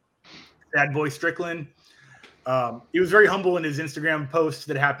 Bad boy Strickland. He was very humble in his Instagram post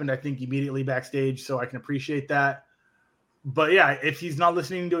that happened, I think, immediately backstage, so I can appreciate that. But yeah, if he's not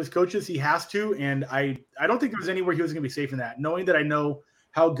listening to his coaches, he has to, and I don't think there was anywhere he was going to be safe in that. Knowing that I know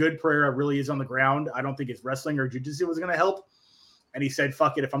how good Pereira really is on the ground, I don't think his wrestling or jiu-jitsu was going to help. And he said,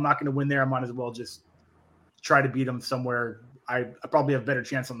 fuck it, if I'm not going to win there, I might as well just try to beat him somewhere. I probably have a better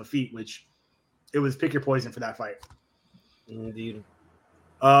chance on the feet, which it was pick your poison for that fight. Indeed.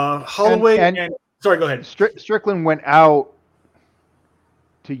 Holloway and Sorry, go ahead. Strickland went out,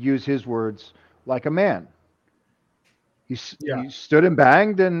 to use his words, like a man. He stood and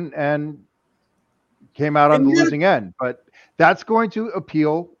banged and came out on the losing end. But that's going to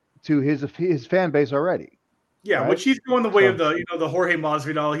appeal to his fan base already. Yeah, right? which he's going the way of the Jorge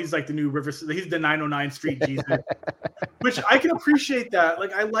Masvidal. He's like the new he's the 909 Street Jesus. Which I can appreciate that.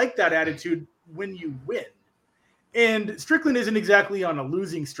 Like, I like that attitude when you win. And Strickland isn't exactly on a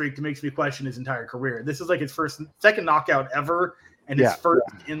losing streak that makes me question his entire career. This is like his second knockout ever, and his first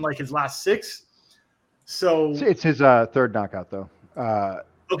in like his last 6. So it's his third knockout though.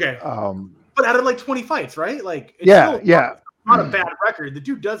 Okay. But out of like 20 fights, right? Like, it's not a bad record. The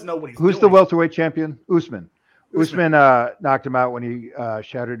dude does know what he's doing. Who's the welterweight champion? Usman. Usman knocked him out when he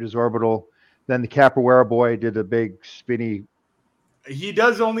shattered his orbital. Then the Capoeira boy did a big spinny. He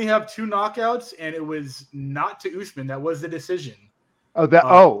does only have 2 knockouts, and it was not to Usman. That was the decision.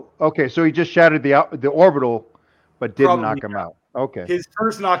 Okay. So he just shattered the orbital, but didn't knock him out. Okay. His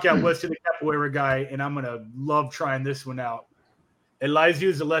first knockout was to the Capoeira guy, and I'm gonna love trying this one out.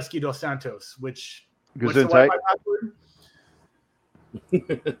 Elizeu Zaleski dos Santos, which what's the Wi-Fi password?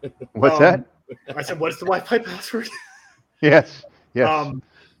 What's that? I said, what's the Wi-Fi password? Yes.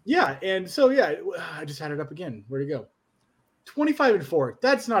 Yeah, and so I just had it up again. Where'd it go? 25-4.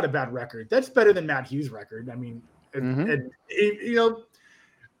 That's not a bad record. That's better than Matt Hughes' record. I mean,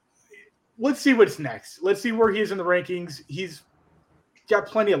 let's see what's next. Let's see where he is in the rankings. He's got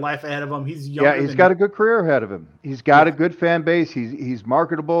plenty of life ahead of him. He's young. Yeah, he's got a good career ahead of him. He's got a good fan base. He's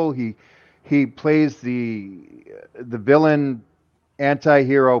marketable. He plays the villain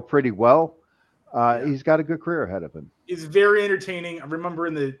anti-hero pretty well. He's got a good career ahead of him. He's very entertaining. I remember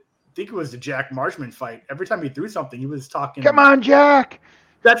I think it was the Jack Marshman fight. Every time he threw something, he was talking. Come on, Jack.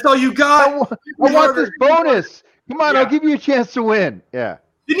 That's all you got. I want this bonus. Come on, I'll give you a chance to win. Yeah.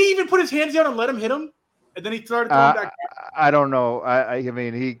 Didn't he even put his hands down and let him hit him? And then he started throwing back. I don't know. I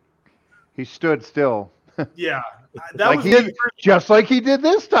mean, he stood still. Yeah. Just like he did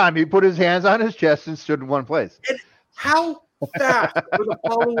this time. He put his hands on his chest and stood in one place. And how fast were the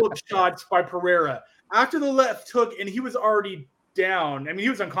follow-up shots by Pereira? After the left hook, and he was already down. I mean, he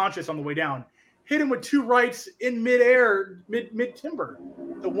was unconscious on the way down. Hit him with 2 rights in midair, mid-timber.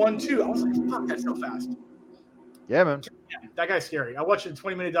 The 1-2. I was like, fuck, that's so fast. Yeah, man. Yeah, that guy's scary. I watched a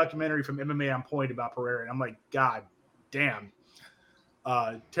 20-minute documentary from MMA on Point about Pereira, and I'm like, God damn.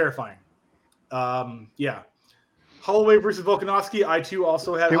 Terrifying. Yeah. Holloway versus Volkanovski. I, too,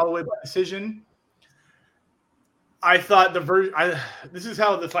 also had Holloway by decision. I thought this is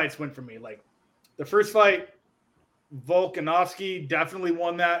how the fights went for me. Like, the first fight, Volkanovski definitely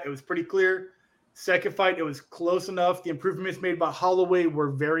won that. It was pretty clear. Second fight, it was close enough. The improvements made by Holloway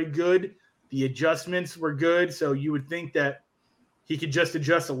were very good. The adjustments were good. So you would think that he could just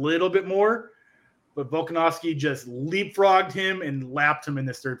adjust a little bit more. But Volkanovski just leapfrogged him and lapped him in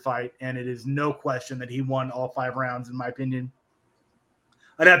this third fight. And it is no question that he won all 5 rounds, in my opinion.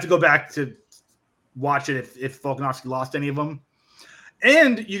 I'd have to go back to watch it if Volkanovski lost any of them.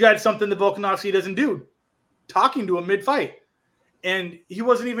 And you got something that Volkanovski doesn't do, talking to him mid-fight. And he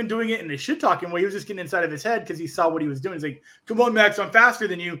wasn't even doing it in a shit-talking way. He was just getting inside of his head because he saw what he was doing. He's like, come on, Max, I'm faster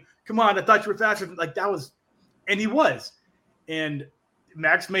than you. Come on, I thought you were faster. Like, that was – and he was. And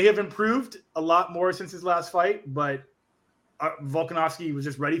Max may have improved a lot more since his last fight, but Volkanovski was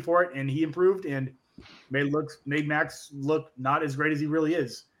just ready for it, and he improved and made Max look not as great as he really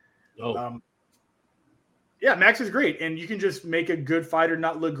is. Yeah, Max is great, and you can just make a good fighter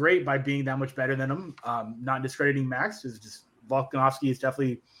not look great by being that much better than him. Not discrediting Max is just Volkanovski is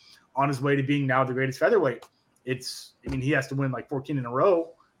definitely on his way to being now the greatest featherweight. He has to win like 14 in a row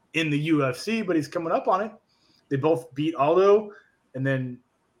in the UFC, but he's coming up on it. They both beat Aldo, and then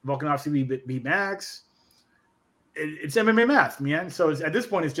Volkanovski beat Max. It's MMA math, man. So at this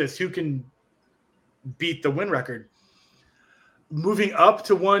point, it's just who can beat the win record. Moving up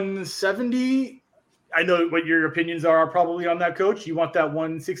to 170. I know what your opinions are probably on that, Coach. You want that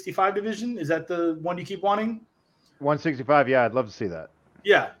 165 division? Is that the one you keep wanting? 165, yeah, I'd love to see that.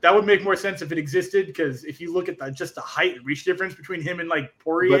 Yeah, that would make more sense if it existed, because if you look at just the height and reach difference between him and like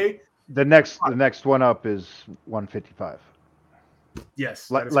Poirier. But the next one up is 155.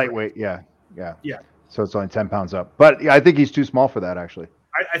 Yes. Lightweight, yeah. Yeah. So it's only 10 pounds up. But I think he's too small for that, actually.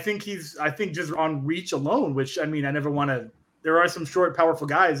 I think just on reach alone, which, I mean, I never want to. There are some short, powerful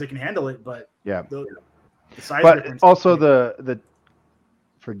guys that can handle it, but yeah. The size but difference. Also the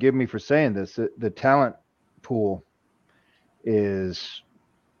forgive me for saying this, the talent pool is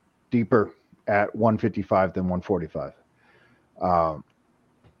deeper at 155 than 145.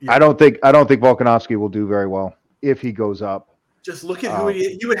 I don't think Volkanovski will do very well if he goes up. Just look at who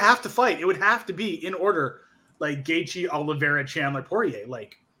you would have to fight. It would have to be in order, like Gaethje, Oliveira, Chandler, Poirier.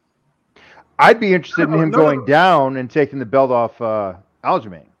 Like, I'd be interested in him going down and taking the belt off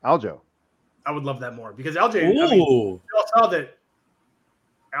Aljo. I would love that more because Aljo. I mean, you all saw that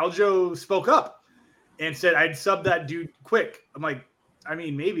Aljo spoke up and said, "I'd sub that dude quick." I'm like, I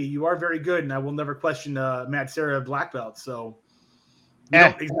mean, maybe you are very good, and I will never question Matt Serra black belt. So,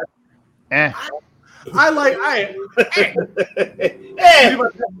 Hey. my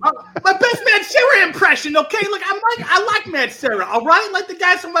best Matt Serra impression. Okay, look, I like Matt Serra. All right, like the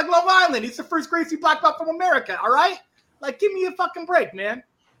guys from like Long Island. He's the first Gracie black belt from America. All right, like give me a fucking break, man.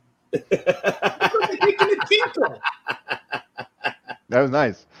 That was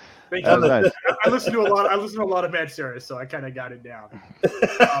nice. Thank That you. was nice. I listen to a lot of Matt Serra, so I kind of got it down.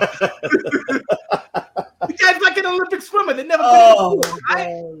 The guy's like an Olympic swimmer that never been in the pool,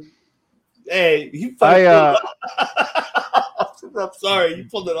 right? Hey, you fucking I'm sorry, you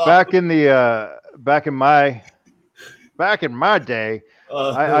pulled it off. Back in my day,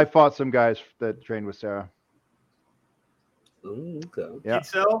 I fought some guys that trained with Sarah. Okay. Yeah.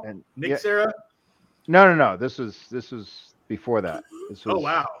 So, And Nick Serra? No. This was before that. This was, Oh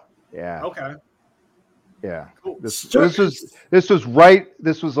wow. Yeah. Okay. Yeah. Cool. This was right.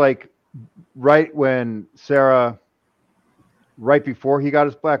 This was like right when Sarah, right before he got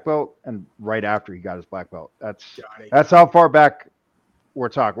his black belt, and right after he got his black belt. That's how far back we're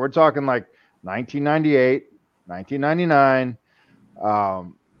talking. We're talking like 1998, 1999,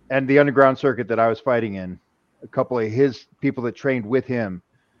 and the underground circuit that I was fighting in. A couple of his people that trained with him,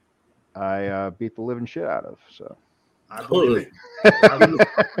 I beat the living shit out of. So. I believe it. I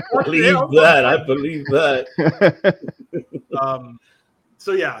believe that.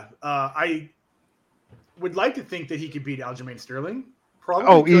 So yeah, I would like to think that he could beat Aljamain Sterling. Probably.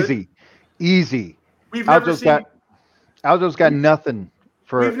 Oh, could. easy. We've never seen. Aljo's got nothing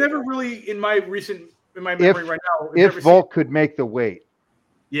for. We've never really, in my memory right now. If Volk could make the weight,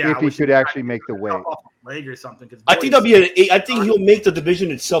 yeah, if he could actually make the weight, off a leg or something. I think I think he'll make the division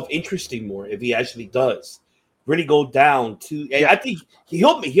itself interesting more if he actually does. Really go down to, and I think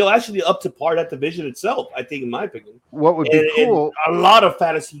he'll actually up to par that division itself. I think, in my opinion, what would be cool, and a lot of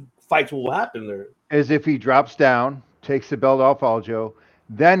fantasy fights will happen there, is if he drops down, takes the belt off Aljo,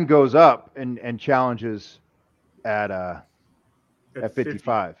 then goes up and challenges at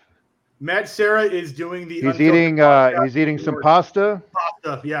 55. Matt Serra is doing the. He's eating some pasta.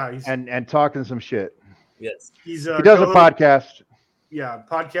 Yeah, and talking some shit. Yes, he does a podcast. Yeah,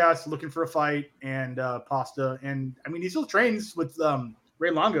 podcast, looking for a fight, and pasta. And I mean, he still trains with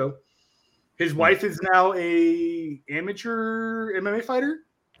Ray Longo. His wife is now a amateur MMA fighter.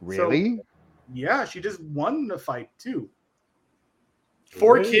 Really? So, yeah, she just won a fight too.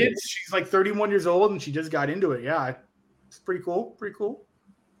 4 kids. She's like 31 years old, and she just got into it. Yeah, it's pretty cool. Pretty cool.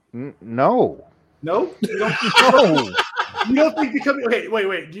 No. No? You don't, No. You don't think becoming okay?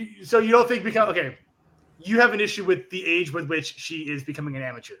 Wait. So you don't think okay? You have an issue with the age with which she is becoming an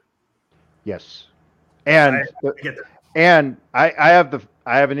amateur. Yes, and I get that. And I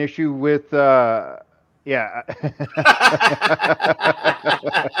have an issue with yeah.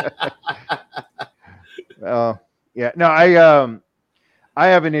 Yeah. No, I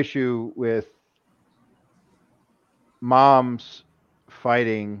have an issue with moms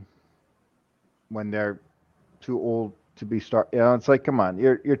fighting when they're too old to be it's like, come on,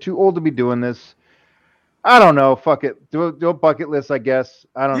 you're too old to be doing this. I don't know. Fuck it. Do a bucket list, I guess.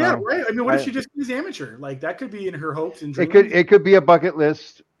 I don't know. Yeah, right. I mean, what if she just is amateur? Like that could be in her hopes and dreams. It could be a bucket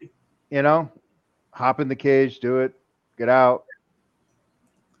list. You know, hop in the cage, do it, get out.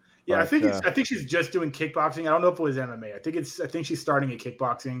 Yeah, But, I think she's just doing kickboxing. I don't know if it was MMA. I think she's starting at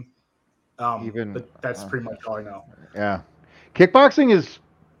kickboxing. But that's pretty much all I know. Yeah, kickboxing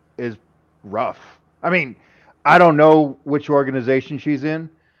is rough. I mean, I don't know which organization she's in,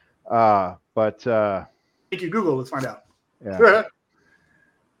 but. Thank you, Google. Let's find out. Yeah.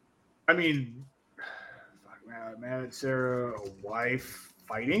 I mean, Matt, Sarah, a wife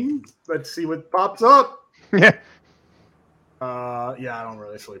fighting. Let's see what pops up. Yeah. Yeah, I don't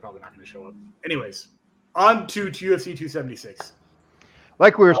really. It's really probably not going to show up. Anyways, on to UFC 276.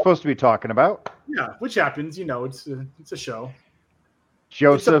 Like we were supposed to be talking about. Yeah, which happens. You know, it's a show.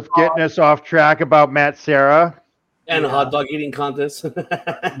 Joseph getting us off track about Matt Serra. And a hot dog eating contest. Right.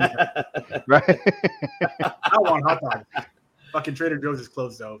 I want hot dogs. Fucking Trader Joe's is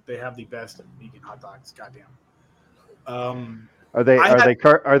closed though. They have the best vegan hot dogs. Goddamn. Are they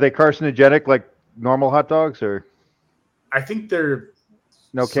carcinogenic like normal hot dogs, or? I think they're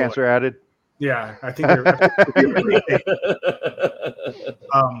no cancer added. Yeah, I think they're.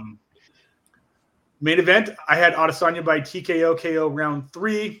 Main event, I had Adesanya by TKO KO round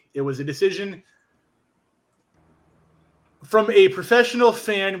 3. It was a decision. From a professional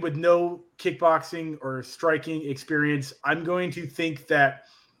fan with no kickboxing or striking experience, I'm going to think that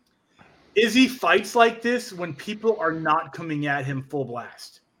Izzy fights like this when people are not coming at him full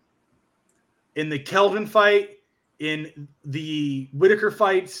blast. In the Kelvin fight, in the Whitaker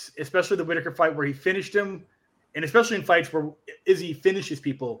fights, especially the Whitaker fight where he finished him, and especially in fights where Izzy finishes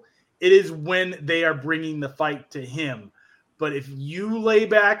people, it is when they are bringing the fight to him. But if you lay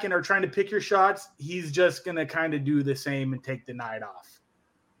back and are trying to pick your shots, he's just going to kind of do the same and take the night off.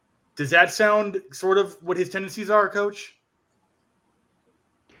 Does that sound sort of what his tendencies are, Coach?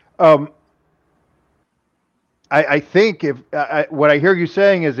 I think if what I hear you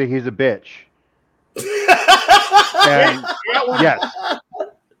saying is that he's a bitch. And yes.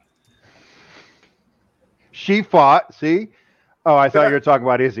 She fought. See? Oh, I thought you were talking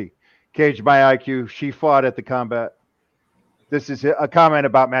about Izzy. Cage my IQ. She fought at the combat. This is a comment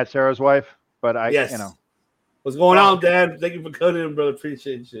about Matt Serra's wife, but Yes. What's going on, Dad? Thank you for coming in, brother.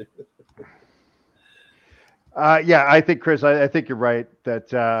 Appreciate you. Yeah, I think, Chris, I think you're right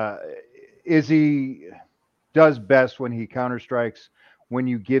that Izzy does best when he counter strikes, when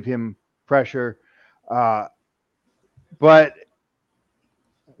you give him pressure. But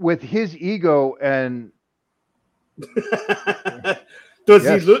with his ego and does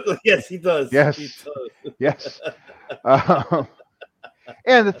he look like? Yes, he does. Yes. He does. Yes.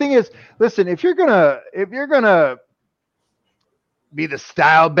 And the thing is, listen, if you're gonna be the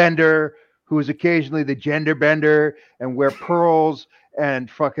style bender who is occasionally the gender bender and wear pearls and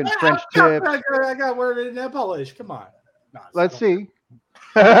fucking French tips, I got word in that polish. Come on. No, let's see.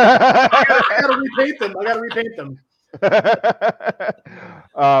 I gotta repaint them.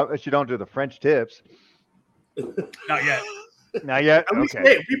 But you don't do the French tips. Not yet. Not yet. At least,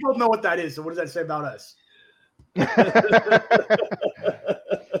 Okay. hey, people know what that is. So what does that say about us?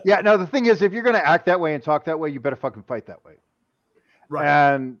 Yeah, no, the thing is, if you're going to act that way and talk that way, you better fucking fight that way. Right.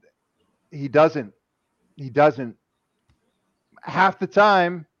 And he doesn't. Half the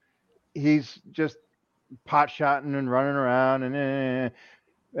time, he's just pot-shotting and running around, and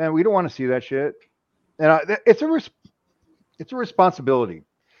we don't want to see that shit. And it's a responsibility.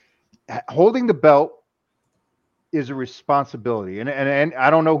 Holding the belt is a responsibility. And I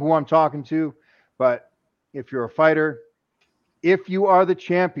don't know who I'm talking to, but if you're a fighter, if you are the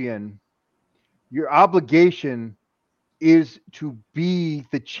champion, your obligation is to be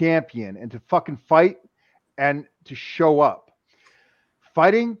the champion and to fucking fight and to show up.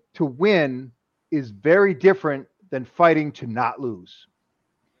 Fighting to win is very different than fighting to not lose.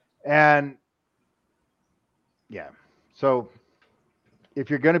 And yeah, so if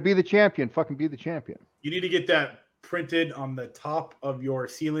you're going to be the champion, fucking be the champion. You need to get that printed on the top of your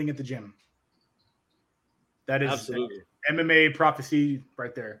ceiling at the gym. That is Absolutely. MMA prophecy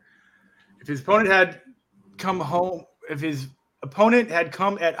right there. If his opponent had come home, if his opponent had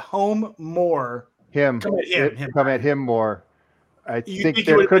come at home more, come at him more. I You think think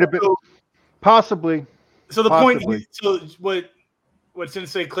there it could have would- been possibly. So the Possibly. point, so what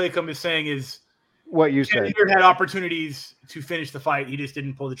Sensei Claycomb is saying is, What you Ken said. Lear had opportunities to finish the fight. He just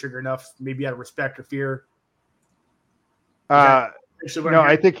didn't pull the trigger enough, maybe out of respect or fear. Actually, what No, I'm I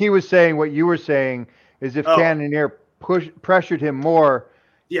hearing- think he was saying what you were saying is if Oh. Cannonier pressured him more,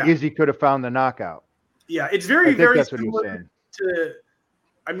 yeah, Izzy could have found the knockout. yeah, it's I very, think very that's what he was similar saying. to.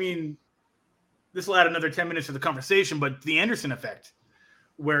 I mean, this will add another 10 minutes to the conversation, but the Anderson effect,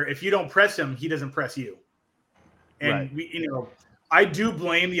 where if you don't press him, he doesn't press you. And Right. I do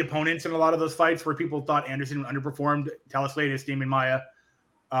blame the opponents in a lot of those fights where people thought Anderson underperformed. Talis Latis, Damian Maia.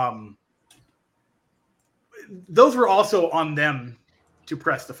 Those were also on them to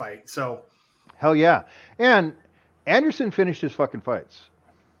press the fight. So Hell yeah. And Anderson finished his fucking fights.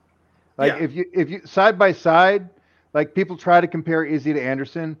 Like Yeah. if you side by side, like people try to compare Izzy to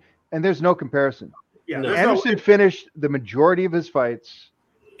Anderson, and there's no comparison. yeah, No. there's Anderson finished the majority of his fights.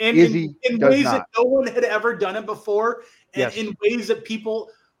 in Izzy does ways not. that no one had ever done it before, and Yes. in ways that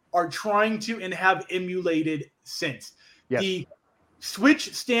people are trying to and have emulated since. Yes. The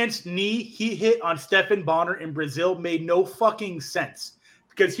switch stance knee he hit on Stephan Bonner in Brazil made no fucking sense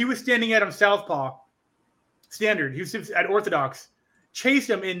because he was standing at him southpaw standard. He was at orthodox, chased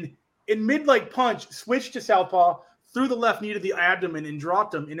him in mid punch, switched to southpaw, threw the left knee to the abdomen and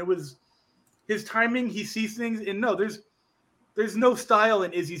dropped him. And it was his timing. He sees things, and no, there's no style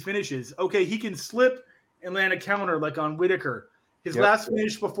in Izzy's finishes. Okay, he can slip and land a counter like on Whitaker. His Yep. last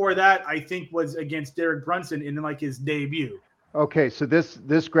finish before that, I think, was against Derek Brunson in his debut. Okay, so this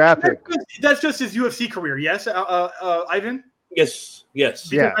graphic. That's just his UFC career, yes, Ivan? Yes.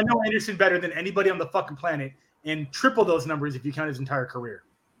 Because Yeah. I know Anderson better than anybody on the fucking planet, and triple those numbers if you count his entire career.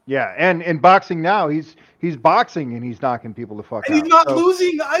 Yeah, and in boxing now, he's boxing and he's knocking people the fuck And out. he's not So,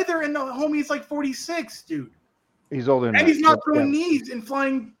 losing either. And the homie's like 46, dude. he's older than And that. he's not Yeah. throwing knees and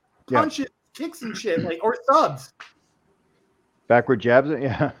flying punches, kicks and shit, like or subs. Backward jabs.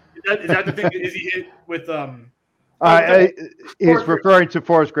 Yeah. Is that the thing? Is he hit with He's referring to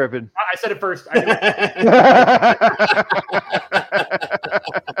Forrest Griffin. I said it first.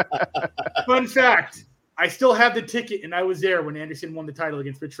 Fun fact: I still have the ticket, and I was there when Anderson won the title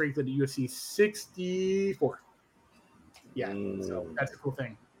against Rich Franklin at UFC 64. Yeah, so that's a cool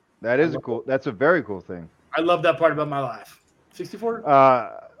thing. That's a very cool thing. I love that part about my life. 64?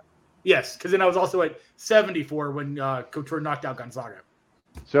 Yes, because then I was also at 74 when Couture knocked out Gonzaga.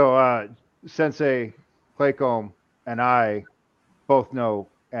 So Sensei Claycomb and I both know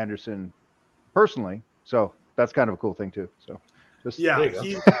Anderson personally, so that's kind of a cool thing too. So just Yeah,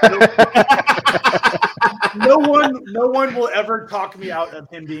 no one will ever talk me out of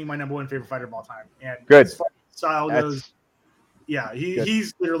him being my number one favorite fighter of all time. And Good. as far as style goes, yeah,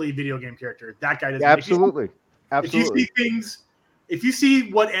 he's literally a video game character. That guy doesn't. Absolutely. If you see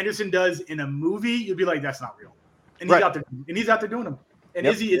what Anderson does in a movie, you'll be like, that's not real. And he's out there, doing them. And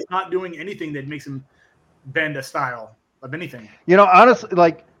Izzy is not doing anything that makes him bend a style of anything. You know, honestly,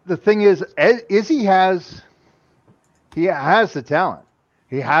 like the thing is, Izzy has the talent.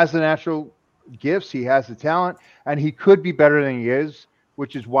 He has the natural gifts. He has the talent, and he could be better than he is,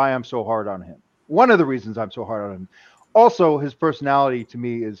 which is why I'm so hard on him. One of the reasons I'm so hard on him. Also, his personality to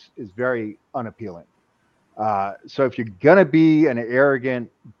me is very unappealing. So if you're gonna be an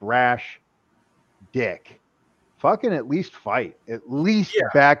arrogant, brash dick, fucking at least fight. At least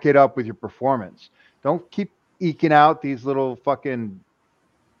back it up with your performance. Don't keep eking out these little fucking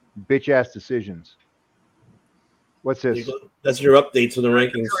bitch ass decisions. What's this? That's your updates on the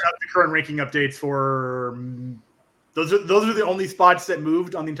rankings. The current ranking updates for those are the only spots that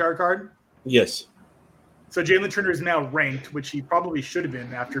moved on the entire card. Yes. So Jalen Turner is now ranked, which he probably should have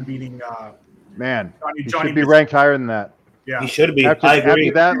been after beating. Man, he Johnny should be ranked higher than that. Yeah, he should be. After, I agree.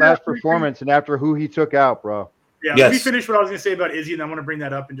 After that last performance and after who he took out, bro. Yeah, let me finish what I was going to say about Izzy, and I want to bring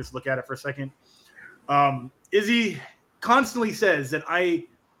that up and just look at it for a second. Izzy constantly says that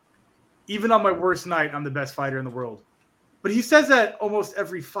even on my worst night, I'm the best fighter in the world. But he says that almost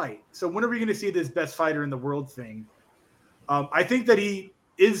every fight. So when are we going to see this best fighter in the world thing? I think that he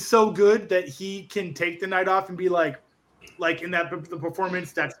is so good that he can take the night off and be like in the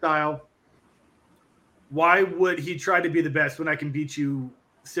performance, that style. Why would he try to be the best when I can beat you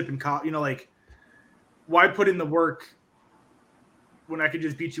sipping coffee? You know, like, why put in the work when I could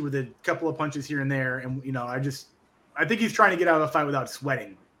just beat you with a couple of punches here and there? And, you know, I think he's trying to get out of the fight without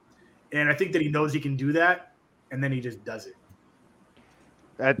sweating. And I think that he knows he can do that, and then he just does it.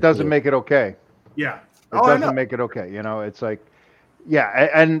 That doesn't make it okay. Yeah. It doesn't make it okay. You know, it's like, yeah.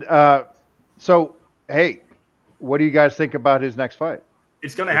 And so, hey, what do you guys think about his next fight?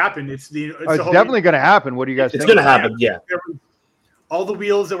 It's going to happen. It's definitely going to happen. What do you guys think? It's going to happen, yeah. All the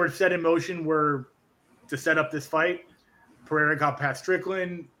wheels that were set in motion were to set up this fight. Pereira got past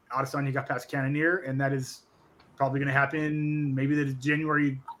Strickland. Adesanya got past Cannonier. And that is probably going to happen maybe the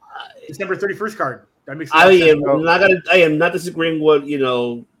December 31st card. That makes sense. I am not disagreeing with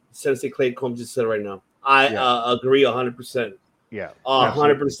what, Sensei Claycomb just said right now. I agree 100%. Yeah.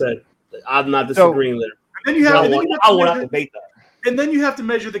 100%. I'm not disagreeing there. And then you have, I will not debate that. And then you have to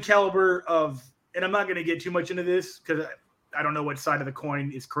measure the caliber of, and I'm not going to get too much into this because I don't know what side of the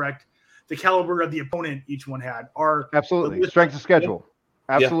coin is correct. The caliber of the opponent each one had are absolutely strength of schedule.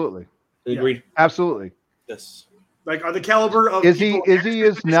 Absolutely. Yeah. Agreed. Absolutely. Yes. Like, are the caliber of Izzy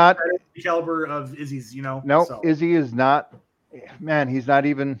is not the caliber of Izzy's, No, so. Izzy is not. Man, he's not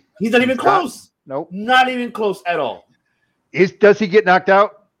even close. Nope. Not even close at all. Does he get knocked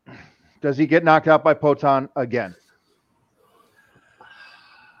out? Does he get knocked out by Poatan again?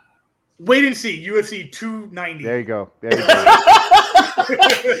 Wait and see. UFC 290. There you go.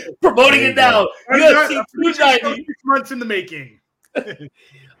 Promoting it now. UFC 290. 6 months in the making. Let's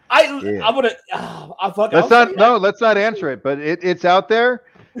not answer it, but it's out there,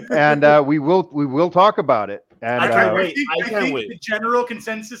 and we will talk about it. And I can't wait. The general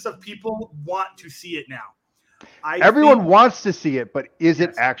consensus of people want to see it now. Everyone wants to see it, but is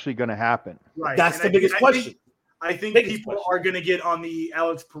it actually going to happen? Right. That's the biggest question. I think people are going to get on the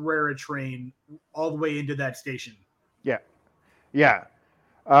Alex Pereira train all the way into that station. Yeah,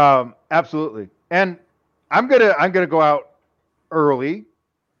 absolutely. And I'm gonna go out early.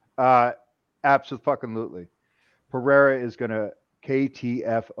 Absolutely. Pereira is gonna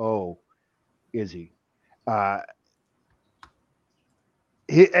KTFO Izzy.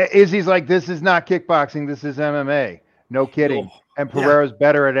 Izzy's like, this is not kickboxing. This is MMA. No kidding. And Pereira's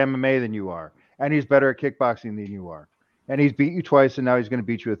better at MMA than you are. And he's better at kickboxing than you are. And he's beat you twice, and now he's going to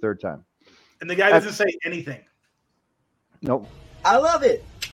beat you a third time. And the guy doesn't say anything. Nope. I love it.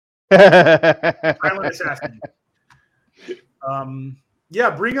 Silent assassin.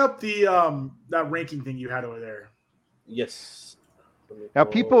 Bring up the that ranking thing you had over there. Yes. Now,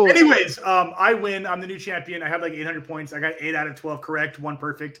 people. Anyways, I win. I'm the new champion. I had like 800 points. I got 8 out of 12 correct, 1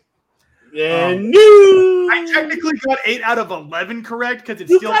 perfect. And I technically got 8 out of 11 correct because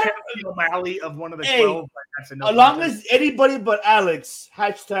it's still O'Malley of one of the 12. But that's as long as anybody but Alex,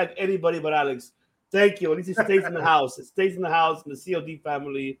 hashtag anybody but Alex. Thank you. At least it stays in the house. It stays in the house in the COD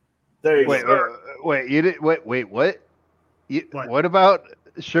family. There you go. Wait, you did what? What about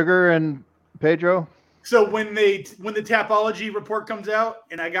Sugar and Pedro? So when the Tapology report comes out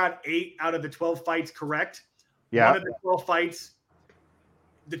and I got 8 out of the 12 fights correct, one of the 12 fights,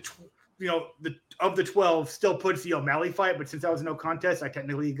 of the 12 still puts the O'Malley fight, but since that was no contest, I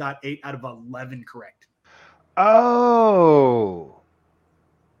technically got 8 out of 11 correct. Oh.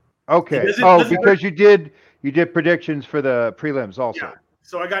 Okay. Because you did predictions for the prelims also. Yeah.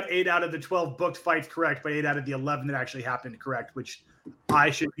 So I got 8 out of the 12 booked fights correct, but 8 out of the 11 that actually happened correct, which I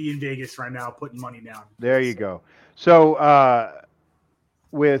should be in Vegas right now putting money down. There you go. So I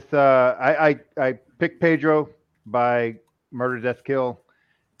picked Pedro by murder, death, kill.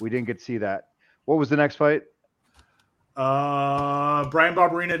 We didn't get to see that. What was the next fight? Brian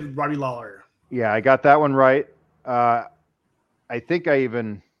Barberina and Robbie Lawler. Yeah, I got that one right. I think I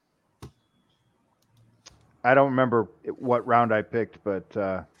don't remember what round I picked, but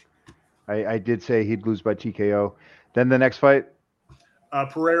I did say he'd lose by TKO. Then the next fight?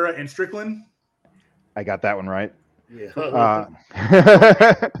 Pereira and Strickland. I got that one right. Yeah.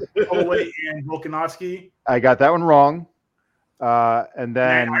 Holloway and Volkanovski. I got that one wrong. And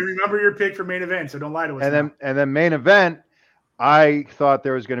then I remember your pick for main event, so don't lie to us. And then main event, I thought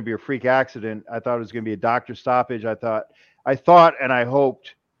there was going to be a freak accident. I thought it was going to be a doctor stoppage. I thought and I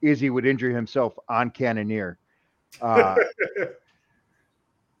hoped Izzy would injure himself on Cannonier.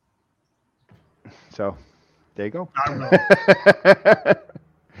 So there you go. I don't know.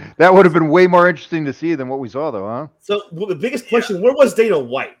 That would have been way more interesting to see than what we saw, though, huh? So the biggest question: where was Dana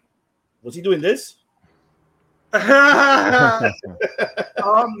White? Was he doing this? I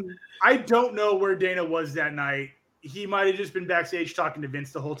don't know where Dana was that night. He might have just been backstage talking to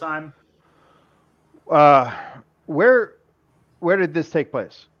Vince the whole time. Where did this take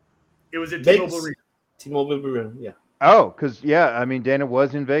place? It was at T-Mobile Arena. T-Mobile Arena, yeah. Oh, because Dana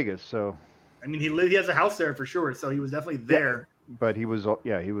was in Vegas, so. I mean, he has a house there for sure, so he was definitely there. But he was.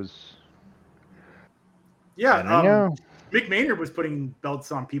 Yeah. Mick Maynard was putting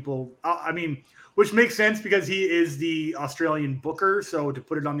belts on people. Which makes sense because he is the Australian booker. So to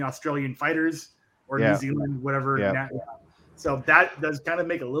put it on the Australian fighters or New Zealand, whatever. Yeah. So that does kind of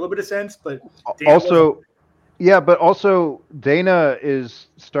make a little bit of sense. But Dana is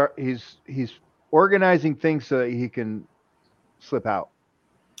he's organizing things so that he can slip out.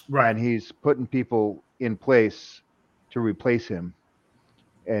 Right. And he's putting people in place to replace him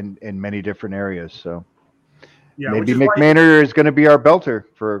in many different areas. So maybe Mick Maynard is going to be our belter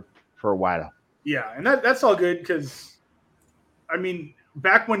for a while. Yeah, and that's all good because,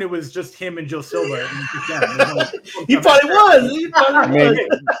 back when it was just him and Joe Silva, he probably was.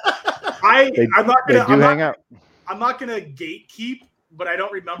 I'm not gonna gatekeep, but I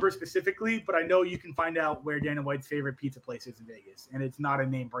don't remember specifically. But I know you can find out where Dana White's favorite pizza place is in Vegas, and it's not a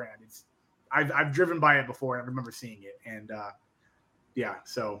name brand. I've driven by it before, and I remember seeing it, and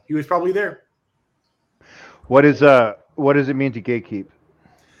so he was probably there. What does it mean to gatekeep?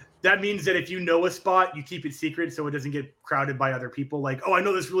 That means that if you know a spot, you keep it secret so it doesn't get crowded by other people. Like, I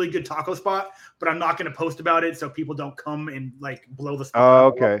know this really good taco spot, but I'm not going to post about it so people don't come and blow the spot. Oh,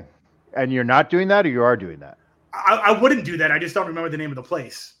 okay. And you're not doing that, or you are doing that? I wouldn't do that. I just don't remember the name of the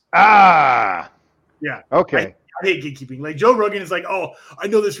place. Ah. Yeah. Okay. I hate gatekeeping. Like Joe Rogan is like, I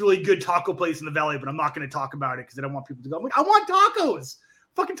know this really good taco place in the Valley, but I'm not going to talk about it because I don't want people to go. I'm like, I want tacos.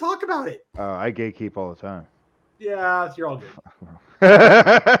 Fucking talk about it. I gatekeep all the time. Yeah, you're all good.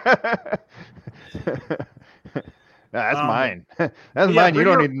 That's mine. That's mine. You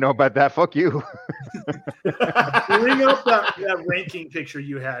don't need to know about that. Fuck you. Bring up that ranking picture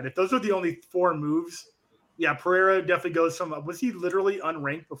you had. If those are the only 4 moves, Pereira definitely goes from. Was he literally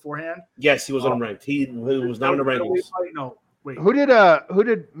unranked beforehand? Yes, he was unranked. He was not in the rankings. No, wait. Who did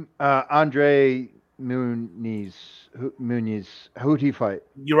Andre Muniz? Who'd he fight?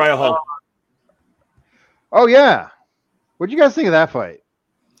 Uriah Hall. Oh yeah. What'd you guys think of that fight?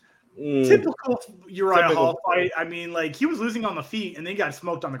 Typical Uriah Typical. Hall fight. I mean, like he was losing on the feet and then got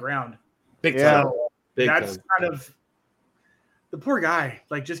smoked on the ground. Big Yeah. time. So Big that's time. kind of the poor guy.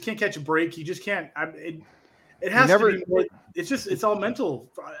 Like, just can't catch a break. He just can't. It has never- to be more. It's all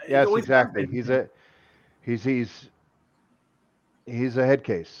mental. It Yes, always exactly. has been. He's a head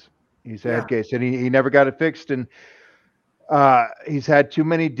case. He's a Yeah. head case, and he never got it fixed. And he's had too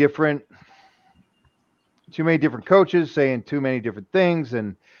many different coaches saying too many different things,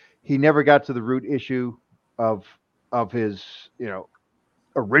 and he never got to the root issue of his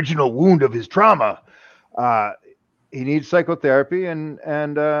original wound of his trauma. He needs psychotherapy, and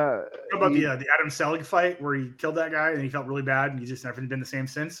How about the Adam Selig fight where he killed that guy and he felt really bad and he's just never been the same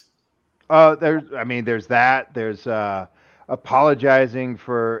since? there's that. There's apologizing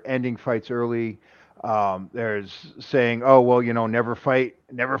for ending fights early. There's saying, "Oh well, never fight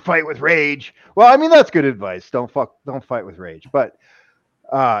with rage." Well, I mean that's good advice. Don't fight with rage. But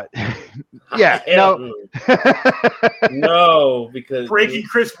yeah, Hell no, no, because Breaking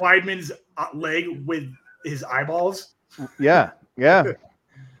Chris Weidman's leg with his eyeballs. yeah,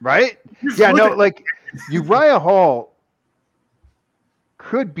 right. Just Yeah, look no, at- like Uriah Hall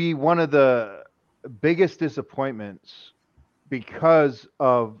could be one of the biggest disappointments because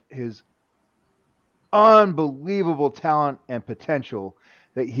of his unbelievable talent and potential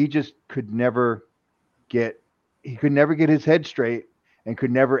that he just could never get his head straight and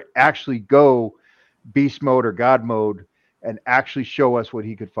could never actually go beast mode or god mode and actually show us what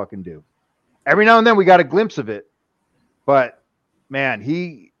he could fucking do. Every now and then we got a glimpse of it, but man,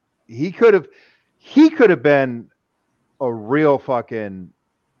 he could have been a real fucking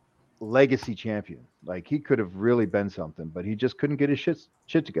legacy champion. Like he could have really been something, but he just couldn't get his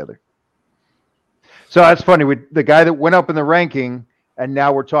shit together. So that's funny. The guy that went up in the ranking, and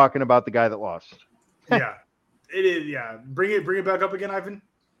now we're talking about the guy that lost. Yeah, it is. Yeah, bring it back up again, Ivan.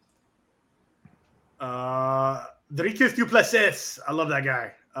 Dricus du Plessis. I love that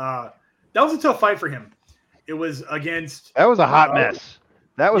guy. That was a tough fight for him. It was against. That was a hot mess.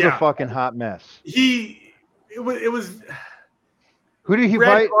 That was a yeah. fucking hot mess. It was. Who did he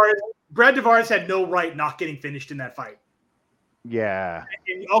fight? Brad Tavares had no right not getting finished in that fight. Yeah.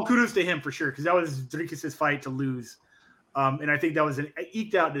 And all kudos to him for sure, because that was Dricus' fight to lose. And I think that was an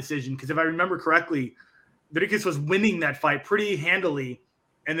eked out decision, because if I remember correctly, Dricus was winning that fight pretty handily,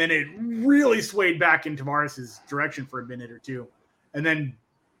 and then it really swayed back in Tavares' direction for a minute or two, and then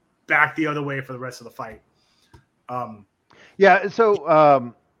back the other way for the rest of the fight. Yeah.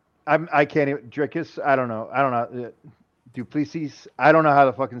 So I can't even Dricus. I don't know. Duplessis. I don't know how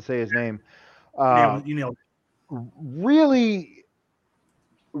to fucking say his name. You nailed it. Really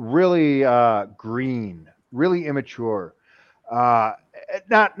green, really immature.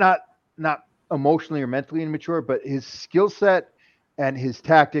 Not emotionally or mentally immature, but his skill set and his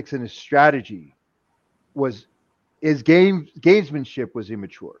tactics and his strategy his gamesmanship was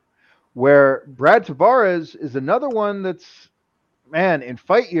immature. Where Brad Tavares is another one that's, man, in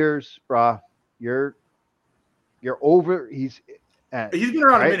fight years, brah, you're over. He's been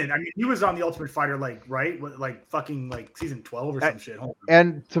around right? a minute. I mean, he was on The Ultimate Fighter, fucking season 12 or some shit. Hold on.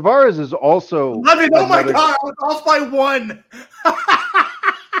 And Tavares is also 11. Oh my another- god, I was off by 1.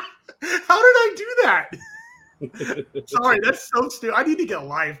 How did I do that? Sorry, that's so stupid. I need to get a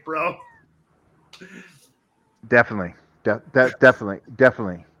life, bro. Definitely. Definitely.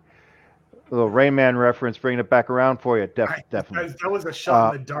 A little Rain Man reference, bringing it back around for you. Definitely. That was a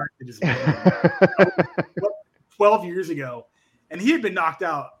shot in the dark. That just 12 years ago. And he had been knocked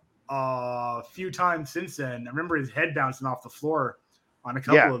out a few times since then. I remember his head bouncing off the floor on a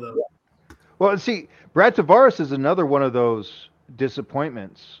couple of those. Well, see, Brad Tavares is another one of those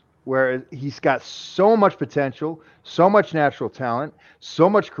disappointments where he's got so much potential, so much natural talent, so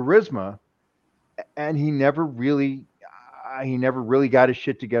much charisma, and he never really got his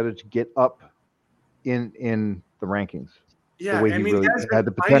shit together to get up in the rankings. Yeah, the way he really had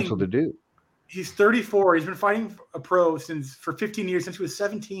the potential to do. He's 34. He's been fighting a pro for 15 years, since he was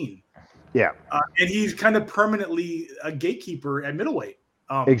 17. Yeah. And he's kind of permanently a gatekeeper at middleweight.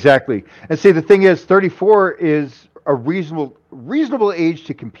 Exactly. And see, the thing is, 34 is a reasonable age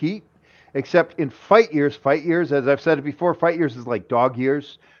to compete, except in fight years, as I've said it before, fight years is like dog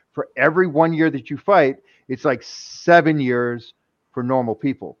years. For every 1 year that you fight, it's like 7 years for normal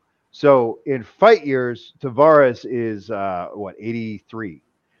people. So in fight years, Tavares is 83.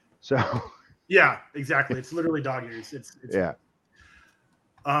 So yeah, exactly. It's literally dog years. It's yeah.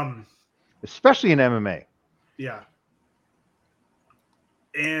 Especially in MMA. Yeah.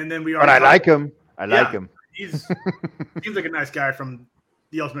 And then we are. But I like him. I like him. He seems like a nice guy from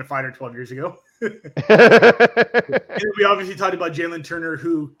The Ultimate Fighter 12 years ago. And we obviously talked about Jalen Turner,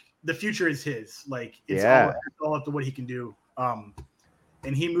 who the future is his. Like it's all up to what he can do. And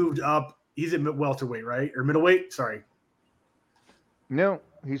he moved up. He's at welterweight, right? Or middleweight? Sorry. No,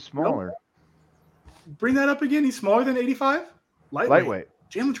 he's smaller. No. Bring that up again. He's smaller than 85? Lightweight.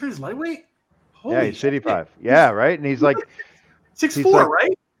 Jalen Turner's lightweight? Holy he's 85. Yeah, right? And he's like 6'4", like,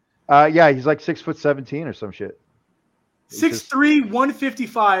 right? Yeah, he's like 6'17" or some shit. 6'3",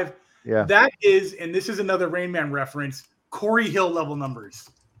 155. Yeah. That is, and this is another Rain Man reference, Corey Hill level numbers.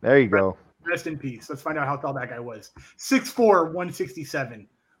 There you go. Rest in peace. Let's find out how tall that guy was. 6'4", 167,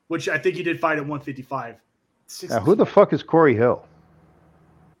 which I think he did fight at 155. Now, who the fuck is Corey Hill?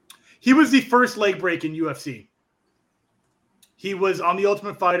 He was the first leg break in UFC. He was on The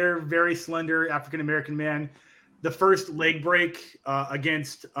Ultimate Fighter, very slender African-American man. The first leg break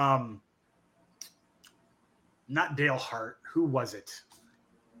against, not Dale Hart. Who was it?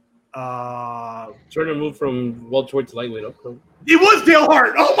 Turner moved from welterweight to lightweight. Okay. It was Dale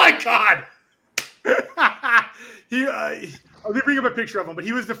Hart. Oh, my God. Let me bring up a picture of him, but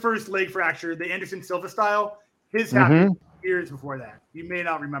he was the first leg fracture, the Anderson Silva style. His happened years before that. You may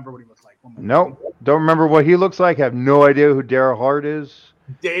not remember what he looked like. Nope. Don't remember what he looks like. Have no idea who Dale Hart is.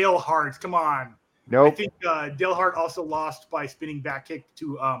 Dale Hart. Come on. Nope. I think Dale Hart also lost by spinning back kick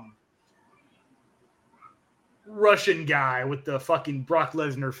to Russian guy with the fucking Brock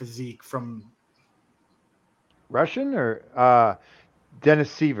Lesnar physique from Russian or Dennis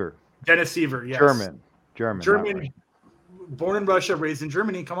Seaver. Dennis Seaver, yes. German. Born in Russia, raised in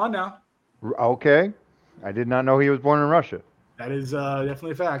Germany. Come on now. Okay. I did not know he was born in Russia. That is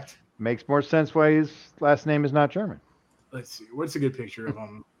definitely a fact. Makes more sense why his last name is not German. Let's see. What's a good picture of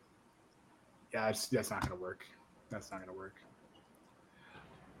him? Yeah, that's not going to work. That's not going to work.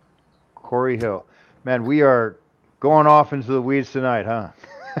 Corey Hill. Man, we are going off into the weeds tonight, huh?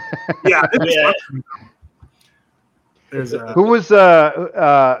 Yeah. Who was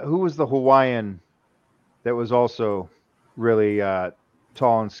the Hawaiian that was also really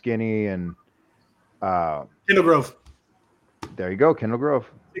tall and skinny and Kendall Grove. There you go, Kendall Grove.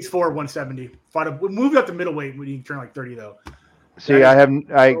 6'4", 170. Moved up to middleweight when he turned like 30 though. See, I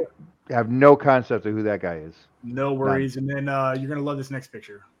have no concept of who that guy is. No worries. None. And then you're gonna love this next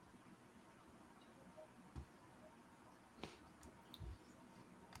picture.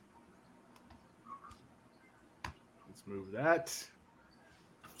 Let's move that.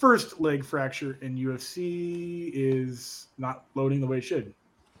 First leg fracture in UFC is not loading the way it should.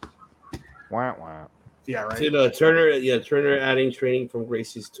 Wow. Yeah, right. See, Turner adding training from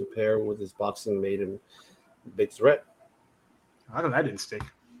Gracie's to pair with his boxing made him a big threat. I don't know. That didn't stick.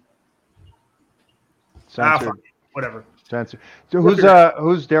 Censored. Whatever. Censored. So who's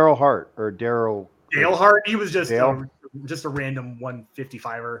Daryl Hart or Daryl? Dale Hart. He was just a random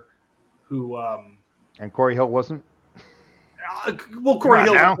 155er who. And Corey Hill wasn't. Well, Corey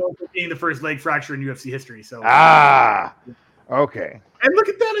Hill was being the first leg fracture in UFC history. So. Okay. And look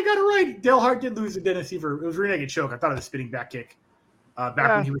at that. I got it right. Dale Hart did lose to Dennis Seaver. It was a rear naked choke. I thought it was a spinning back kick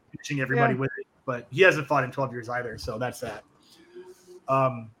when he was finishing everybody with it. But he hasn't fought in 12 years either. So that's that.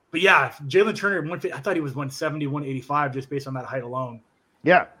 But yeah, Jalen Turner, I thought he was 170, 185 just based on that height alone.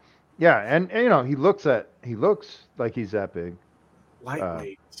 Yeah. And you know, he looks like he's that big.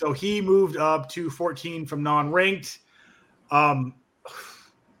 Lightweight. So he moved up to 14 from non-ranked. Conor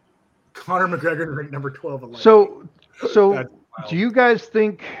McGregor ranked number 12 at lightweight. So do you guys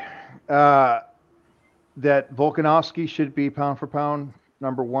think that Volkanovski should be pound for pound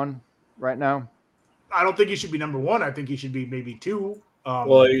number 1 right now? I don't think he should be number 1. I think he should be maybe 2.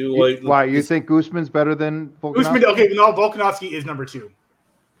 Why you think Usman's better than Volkanovski? Okay, no, Volkanovski is number 2.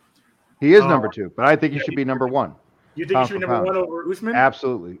 He is number 2, but I think he should be number 1. You think he should be number 1 over Usman?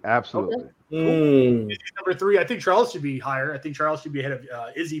 Absolutely. Okay. Cool. Number 3. I think Charles should be higher. I think Charles should be ahead of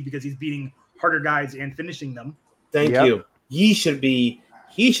Izzy because he's beating harder guys and finishing them. Thank you. He should be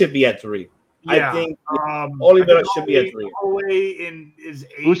at 3. Yeah. I think Oliveira should be at 3. Holloway is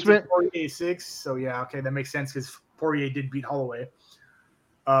 8. Usman? Poirier 6. So yeah, okay, that makes sense because Poirier did beat Holloway.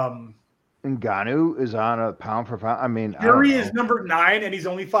 Ngannou is on a pound for pound. I mean, Fury is number 9, and he's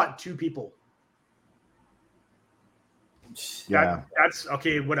only fought 2 people. Yeah, that's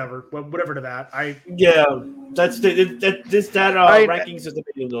okay. Whatever to that. Rankings is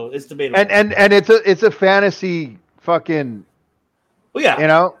debatable. It's debatable. And it's a fantasy fucking. Well, yeah, you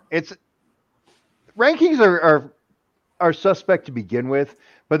know, it's rankings are suspect to begin with,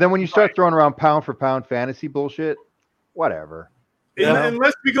 but then when you start throwing around pound for pound fantasy bullshit, whatever.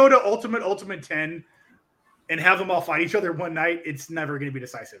 Unless we go to Ultimate 10 and have them all fight each other one night, it's never going to be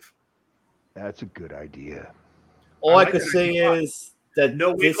decisive. That's a good idea. All I could say is that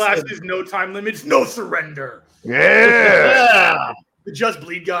No weight classes, no time limits, no surrender. Yeah. The Just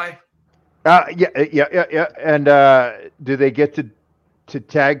Bleed guy. Yeah. And do they get to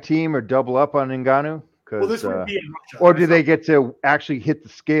tag team or double up on Ngannou? Well, this would be in Russia. Or do they get to actually hit the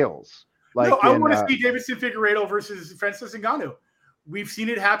scales? No, I want to see Davidson Figueiredo versus Francis Ngannou. We've seen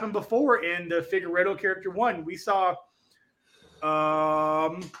it happen before in the Figueiredo character one. We saw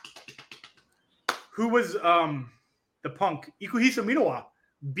who was the Punk? Ikuhisa Minowa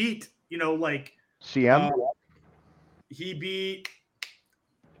beat, CM? He beat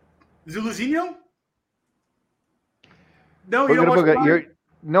Zuluzinho? No, you don't watch you're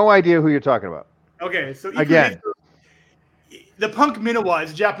no idea who you're talking about. Okay, so again, the Punk Minowa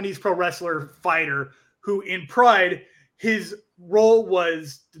is a Japanese pro wrestler fighter who in Pride, his role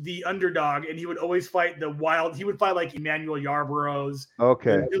was the underdog, and he would always fight he would fight like Emmanuel Yarboroughs,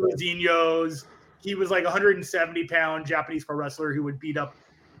 okay, Zuluzinhos. He was like 170-pound Japanese pro wrestler who would beat up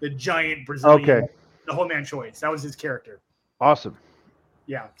the giant Brazilian, the Ho Man Choice. That was his character. Awesome.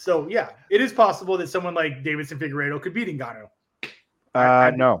 Yeah. So, yeah, it is possible that someone like Davidson Figueiredo could beat Ngannou.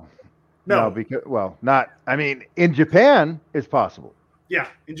 No, because not. I mean, in Japan, it's possible. Yeah,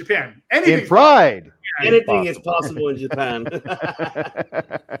 in Japan, in Pride, anything is possible in Japan.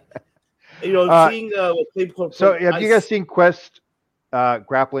 Seeing so have you guys seen Quest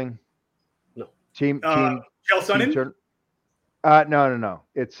grappling? No. Team Chael Sonnen? No.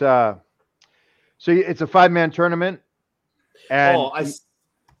 It's so it's a 5-man tournament, and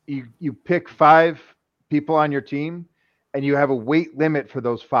you pick 5 people on your team, and you have a weight limit for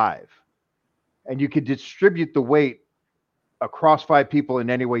those 5, and you can distribute the weight across 5 people in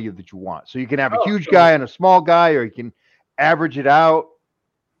any way that you want. So you can have a huge guy and a small guy, or you can average it out.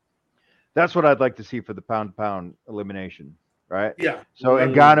 That's what I'd like to see for the pound-to-pound elimination, right? Yeah. So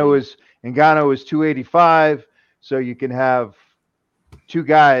Ngannou is 285, so you can have 2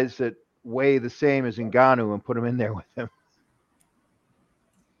 guys that weigh the same as Ngannou and put them in there with him.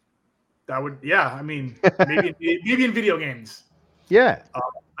 That would, I mean, maybe in video games. Yeah.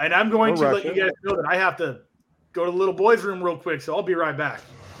 And I'm going to let you guys know that I have to go to the little boys' room real quick, so I'll be right back.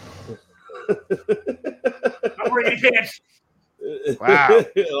 I'm ready to catch. Wow.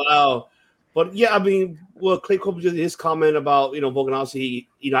 Wow. But yeah, I mean, Clay Cope just his comment about Volkanovski,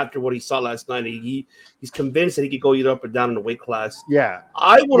 after what he saw last night, he's convinced that he could go either up or down in the weight class. Yeah.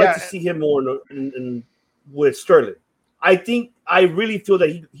 I would like to see him more in with Sterling. I really feel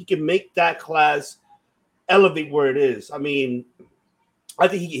that he can make that class elevate where it is. I mean, I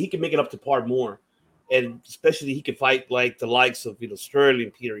think he can make it up to par more. And especially he could fight like the likes of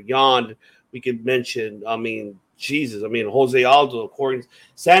Sterling, Peter Yan. We could mention, Jose Aldo, Corey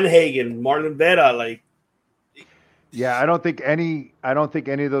Sandhagen, Marlon Vera. I don't think any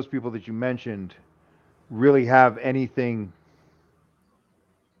of those people that you mentioned really have anything.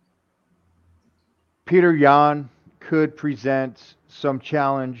 Peter Yan could present some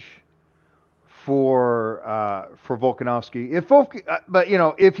challenge for Volkanovski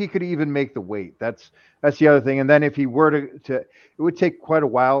if he could even make the weight. That's the other thing. And then if he were to it would take quite a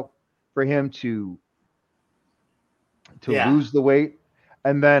while for him to lose the weight,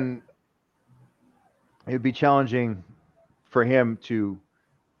 and then it'd be challenging for him to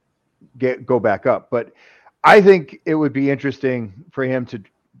go back up. But I think it would be interesting for him to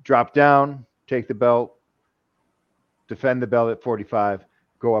drop down, take the belt, defend the belt at 45,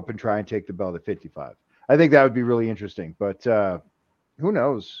 go up and try and take the belt at 55. I think that would be really interesting. But who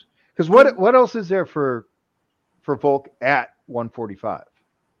knows? Because what else is there for Volk at 145?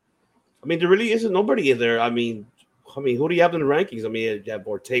 I mean, there really isn't nobody in there. I mean, who do you have in the rankings? I mean, you have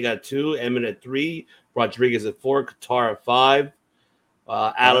Ortega at 2, Emmett at 3, Rodriguez at 4, Qatar at 5,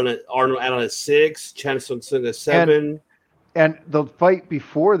 Arnold Allen at 6, Chan Sung Sung at 7. And the fight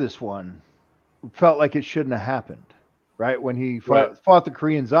before this one felt like it shouldn't have happened, right? When he fought the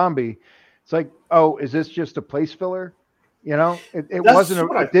Korean Zombie, it's like, oh, is this just a place filler? It wasn't.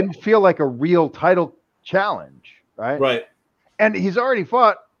 It didn't feel like a real title challenge, right? Right. And he's already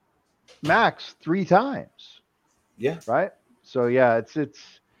fought Max 3 times. Yeah. Right. So it's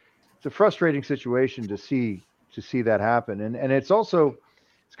a frustrating situation to see that happen, and it's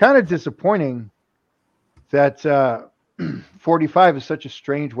kind of disappointing that 45 is such a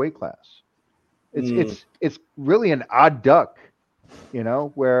strange weight class. It's really an odd duck,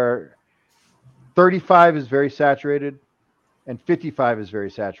 where 35 is very saturated and 55 is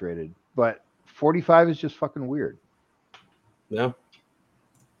very saturated, but 45 is just fucking weird. Yeah,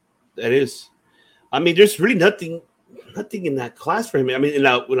 that is. I mean, there's really nothing in that class for him. I mean, in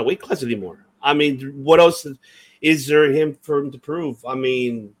a weight class anymore. I mean, what else is there for him to prove? I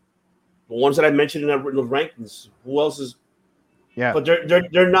mean, the ones that I mentioned in the rankings, who else is Yeah. But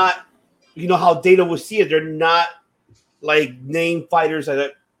they're not. You know how Dana will see it. They're not like name fighters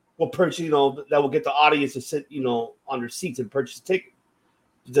that will purchase. That will get the audience to sit on their seats and purchase a ticket.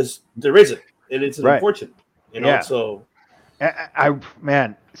 Just there isn't, and it's Right. unfortunate. Yeah. So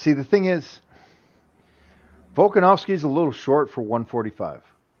Man, see, the thing is, Volkanovski's a little short for 145,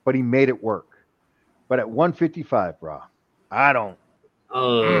 but he made it work. But at 155, bro, I don't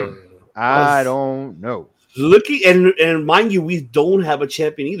know. Looking and mind you, we don't have a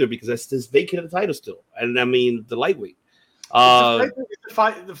champion either because that's this vacated title still, and I mean the lightweight. The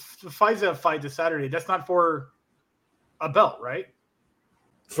FISA fight this Saturday. That's not for a belt, right?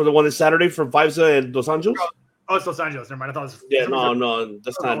 For the one this Saturday for Vivza and Dos Anjos. Oh, it's Los Angeles. Never mind. I thought it was. No,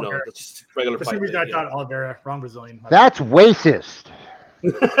 that's not. No, that's just regular For fight. some reason, I thought Oliveira, wrong Brazilian. That's racist.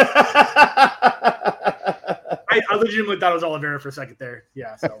 I legitimately thought it was Oliveira for a second there.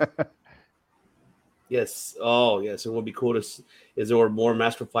 Yeah. So. Yes. Oh, yes. It would be cool is there were more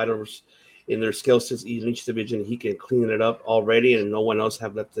master fighters in their skill sets in each division. He can clean it up already, and no one else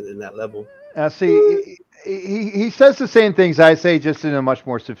have left it in that level. See, he says the same things I say, just in a much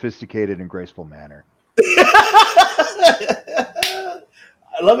more sophisticated and graceful manner.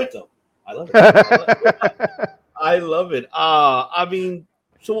 I love it, though. I love it. I mean,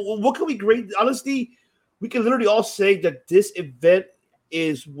 so what can we grade? Honestly, we can literally all say that this event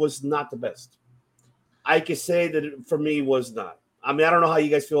was not the best. I can say that it, for me, was not. I mean, I don't know how you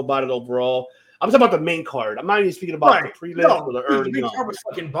guys feel about it overall. I'm talking about the main card. I'm not even speaking about the prelims or the early. The main card was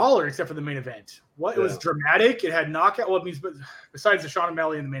fucking baller, except for the main event. It was dramatic. It had knockout. Well, it means, besides the Sean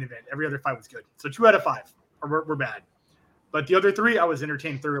O'Malley in the main event, every other fight was good. So 2 out of 5 were bad. But the other 3, I was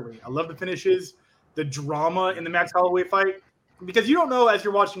entertained thoroughly. I love the finishes, the drama in the Max Holloway fight, because you don't know as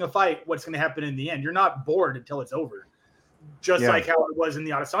you're watching a fight what's going to happen in the end. You're not bored until it's over, just like how it was in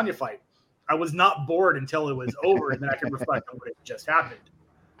the Adesanya fight. I was not bored until it was over, and then I could reflect on what had just happened.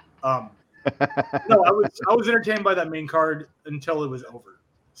 No, I was entertained by that main card until it was over.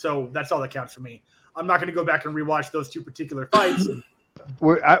 So that's all that counts for me. I'm not going to go back and rewatch those 2 particular fights.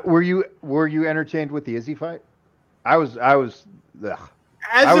 Were you entertained with the Izzy fight? I was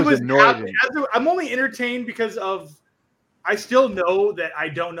annoyed. I'm only entertained because I still know that I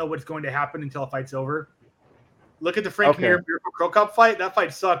don't know what's going to happen until a fight's over. Look at the Frank Mir Miracle Crow Cup fight. That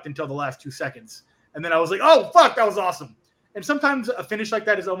fight sucked until the last 2 seconds. And then I was like, oh, fuck, that was awesome. And sometimes a finish like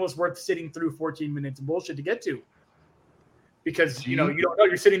that is almost worth sitting through 14 minutes of bullshit to get to. Because, you don't know.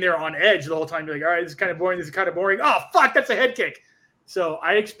 You're sitting there on edge the whole time. You're like, all right, this is kind of boring. This is kind of boring. Oh, fuck, that's a head kick. So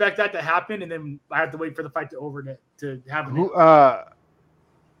I expect that to happen, and then I have to wait for the fight to over to happen.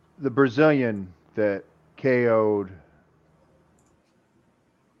 The Brazilian that KO'd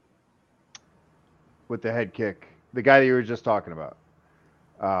with the head kick, the guy that you were just talking about.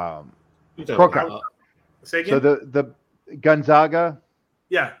 Crocup. Say again? So the Gonzaga.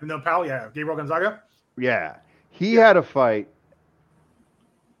 Yeah, Gabriel Gonzaga. Yeah, he had a fight.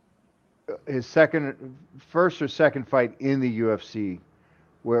 His first or second fight in the UFC,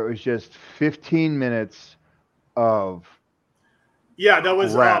 where it was just 15 minutes of. Yeah, that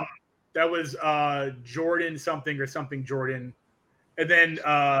was Jordan something Jordan, and then.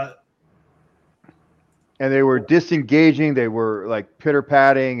 And they were disengaging. They were like pitter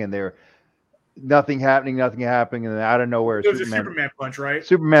patting, and they're nothing happening, and then out of nowhere, it was a Superman punch, right?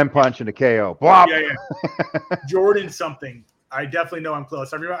 Superman punch and a KO. Blah. Yeah. Jordan something. I definitely know I'm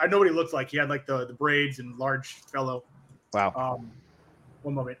close. I know what he looks like. He had like the braids and large fellow. Wow.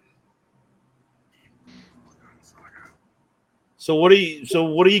 One moment. So what do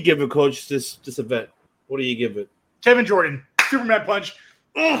you give it, Coach? This event? What do you give it? Kevin Jordan, Superman punch.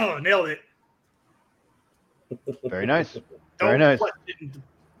 Oh, nailed it. Very nice. Very nice.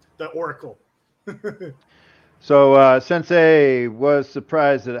 The Oracle. So Sensei was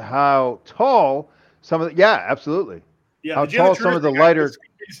surprised at how tall some of the absolutely. Yeah, how tall some of the lighter.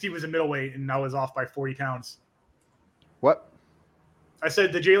 Steve was a middleweight, and I was off by 40 pounds. What? I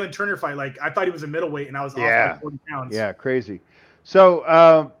said the Jalen Turner fight. Like I thought he was a middleweight, and I was off by 40 pounds. Yeah, crazy. So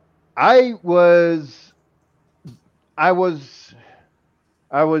I was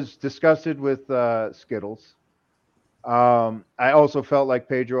disgusted with Skittles. I also felt like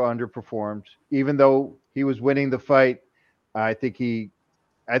Pedro underperformed, even though he was winning the fight. I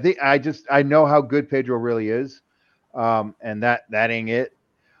know how good Pedro really is. And that ain't it.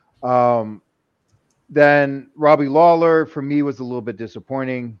 Then Robbie Lawler for me was a little bit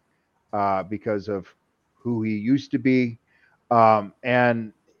disappointing, because of who he used to be.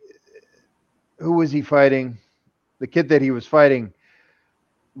 And who was he fighting? The kid that he was fighting,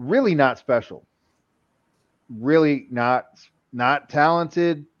 really not special. Really not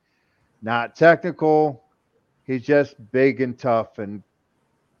talented, not technical. He's just big and tough and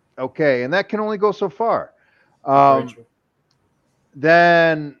okay, and that can only go so far. Very true.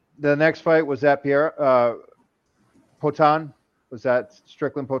 Then the next fight was that Potan. Was that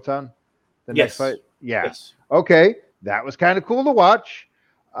Strickland Potan? The next Yes. fight? Yeah. Yes. Okay. That was kind of cool to watch.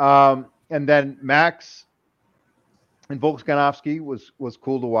 And then Max and Volkanovski was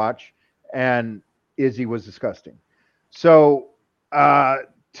cool to watch. And Izzy was disgusting. So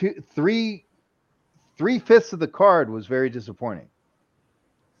 3/5 of the card was very disappointing.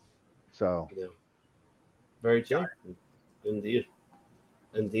 So Yeah. Very true. Indeed.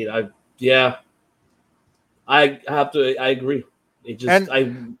 I agree. It just And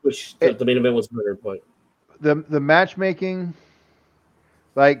I wish that the main event was better, but the matchmaking,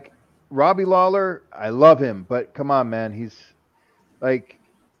 like Robbie Lawler, I love him, but come on, man, he's like,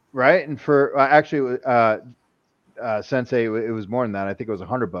 right? And for actually, Sensei, it was more than that. I think it was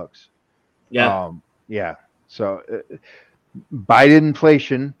 $100. yeah. Yeah. So Biden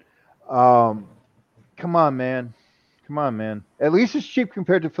inflation. Come on, man. At least it's cheap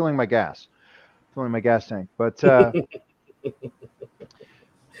compared to filling my gas tank. But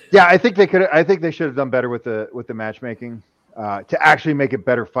yeah, I think they could. I think they should have done better with the matchmaking to actually make it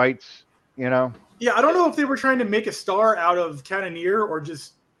better fights. You know. Yeah, I don't know if they were trying to make a star out of Cannonier or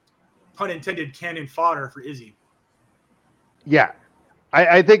just, pun intended, cannon fodder for Izzy. Yeah,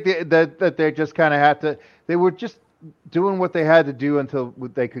 I think that they just kind of had to. They were just doing what they had to do until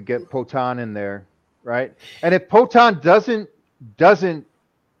they could get Potan in there, right? And if Potan doesn't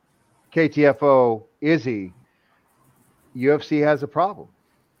KTFO Izzy, UFC has a problem.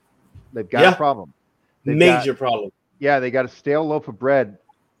 They've got a problem. Major problem. Yeah, they got a stale loaf of bread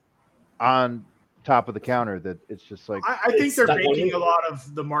on top of the counter that it's just like. I think they're making a lot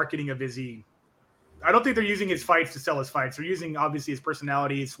of the marketing of Izzy. I don't think they're using his fights to sell his fights. They're using, obviously, his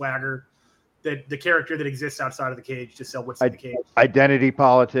personality, his swagger, the character that exists outside of the cage to sell what's in the cage. Identity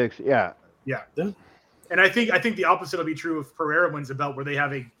politics, yeah. And I think the opposite will be true if Pereira wins the belt, where they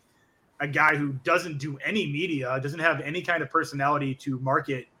have a guy who doesn't do any media, doesn't have any kind of personality to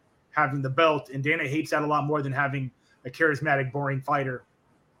market having the belt, and Dana hates that a lot more than having a charismatic, boring fighter.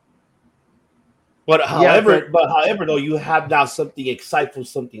 But however, though, you have now something exciting,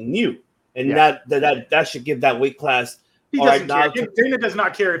 something new, and that should give that weight class. He doesn't care. Dana does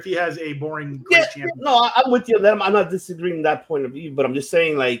not care if he has a boring great champion. No, I'm with you. I'm not disagreeing that point of view, but I'm just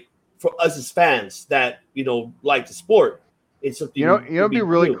saying, like, for us as fans that like the sport, it's something. It'd be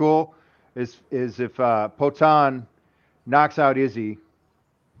really cool is if Potan knocks out Izzy.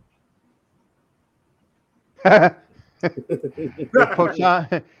 If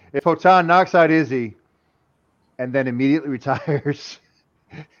Potan knocks out Izzy and then immediately retires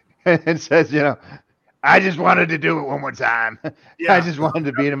and says, I just wanted to do it one more time. Yeah. I just wanted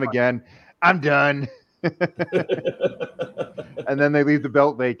to beat him again. I'm done. And then they leave the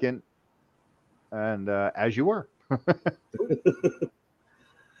belt vacant. And as you were.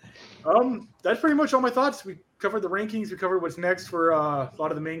 That's pretty much all my thoughts. We covered the rankings. We covered what's next for a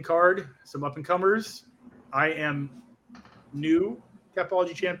lot of the main card. Some up-and-comers. I am new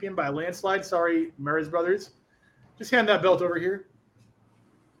Capology champion by a landslide. Sorry, Maris Brothers. Just hand that belt over here.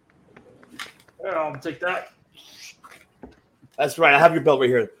 I'll take that. That's right. I have your belt right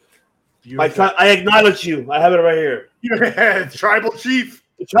here. I acknowledge you. I have it right here. Tribal Chief.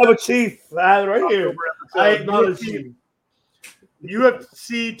 The Tribal Chief. I have it right here. I acknowledge you.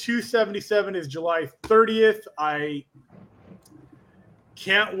 UFC 277 is July 30th. I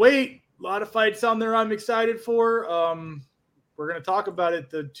can't wait. A lot of fights on there I'm excited for. We're going to talk about it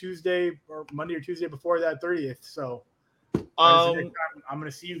the Tuesday or Monday or Tuesday before that 30th. So I'm going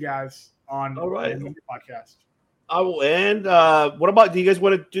to see you guys on the podcast. Oh, and what about, do you guys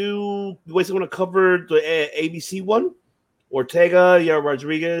want to cover the ABC one? Ortega, Yair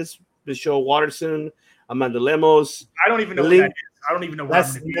Rodriguez, Michelle Watterson, Amanda Lemos. I don't even know what that is. I don't even know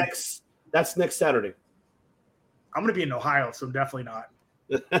what that's next Saturday. I'm going to be in Ohio, so definitely not.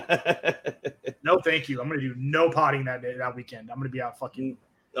 No, thank you. I'm going to do no potting that weekend. I'm going to be out fucking.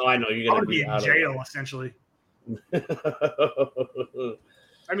 No, I know you're going to be in jail, essentially.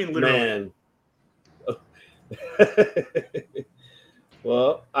 I mean, literally. Man.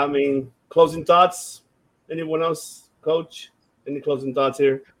 Well, I mean, closing thoughts. Anyone else, Coach? Any closing thoughts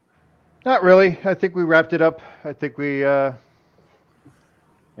here? Not really. I think we wrapped it up. I think we,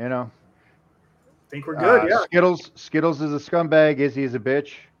 think we're good. Yeah. Skittles is a scumbag. Izzy is a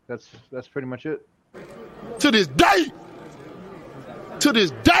bitch. That's pretty much it. To this day.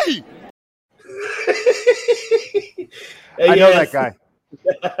 I know that guy.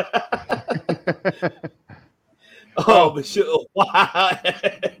 Oh, Michelle! Wow!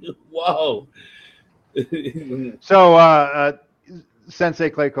 Whoa! So Sensei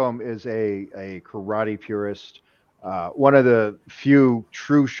Claycomb is a karate purist, one of the few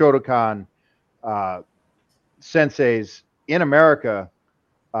true Shotokan senseis in America,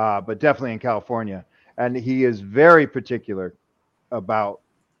 but definitely in California. And he is very particular about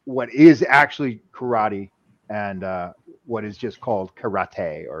what is actually karate and what is just called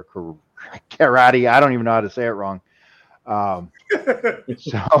karate or karate. I don't even know how to say it wrong. So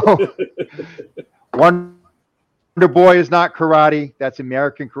Wonder Boy is not karate. That's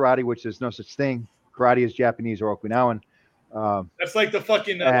American karate, which there's no such thing. Karate is Japanese or Okinawan. That's like the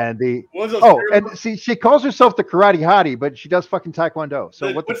fucking And the what was those and see, she calls herself the karate hottie, but she does fucking taekwondo.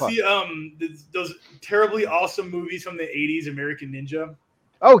 So what the fuck? Those terribly awesome movies from the 80s, American Ninja?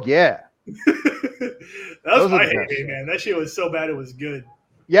 Oh yeah. That was my heyday, man. That shit was so bad it was good.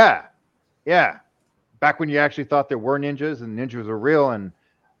 Yeah. Back when you actually thought there were ninjas and ninjas were real, and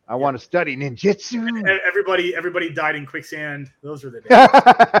I want to study ninjutsu. And everybody died in quicksand. Those were the days.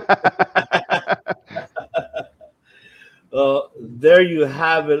 There you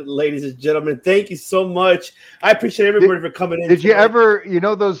have it, ladies and gentlemen. Thank you so much. I appreciate everybody for coming in. Did you ever,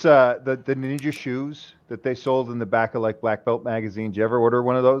 those the ninja shoes that they sold in the back of like Black Belt magazine? Did you ever order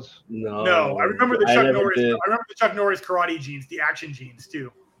one of those? No. I remember the Chuck Norris karate jeans, the action jeans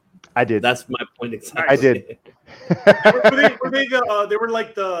too. I did. That's my point exactly. I did. They were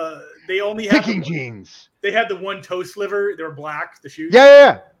like they only had picking jeans. They had the one toe sliver. They were black. The shoes.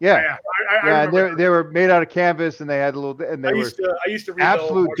 Yeah. I they were made out of canvas, and they had a little. And they I used to read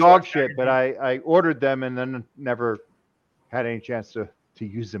absolute dog shit. But I ordered them and then never had any chance to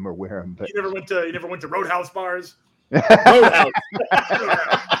use them or wear them. But you never went to Roadhouse bars.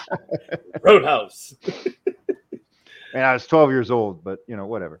 Roadhouse. And I was 12 years old, but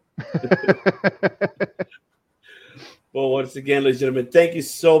whatever. Well, once again, ladies and gentlemen, thank you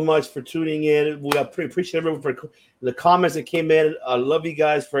so much for tuning in. We appreciate everyone for the comments that came in. I love you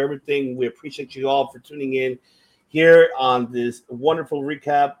guys for everything. We appreciate you all for tuning in here on this wonderful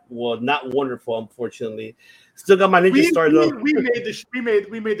recap. Well, not wonderful, unfortunately. Still got my ninja started up. We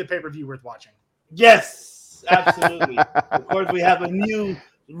made the pay-per-view worth watching. Yes, absolutely. Of course, we have a new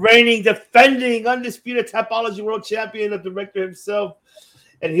reigning, defending, undisputed Tapology World Champion, the director himself,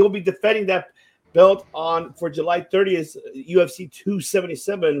 and he'll be defending that belt for July 30th, UFC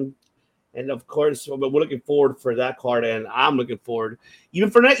 277, and of course, we're looking forward for that card, and I'm looking forward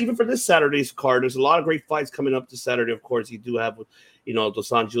even for this Saturday's card. There's a lot of great fights coming up this Saturday. Of course, you do have, Dos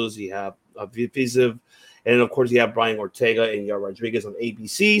Anjos, you have Viziv, and of course, you have Brian Ortega and Yair Rodriguez on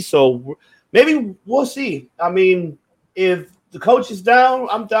ABC. So maybe we'll see. I mean, if the coach is down,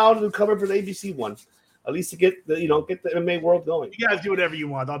 I'm down to cover for the ABC one, at least to get the get the MMA world going. You guys do whatever you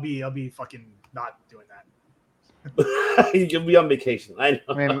want. I'll be fucking not doing that. You'll be on vacation. I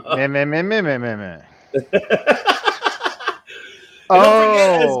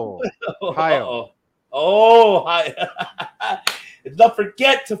know. Ohio. Hi. Don't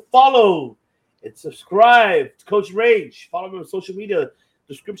forget to follow and subscribe to Coach Rage. Follow me on social media.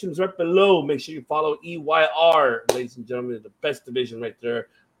 Description is right below. Make sure you follow EYR, ladies and gentlemen. The best division right there.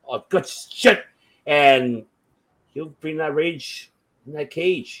 Oh, good shit. And he'll bring that rage in that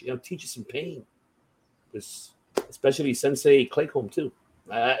cage. Teach you some pain. Especially Sensei Claycomb too.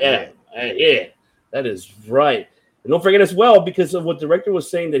 Yeah, that is right. And don't forget as well, because of what the director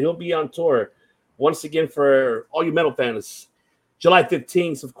was saying, that he'll be on tour once again for all you metal fans. July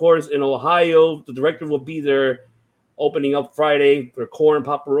 15th, of course, in Ohio. The director will be there opening up Friday for Korn,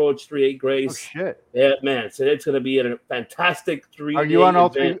 Papa Roach, 3-8 Grace. Oh shit! Yeah, man. So it's going to be a fantastic 3-day. Are you on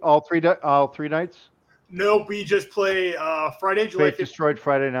all event. three nights? No, we just play Friday, July 15th. Destroyed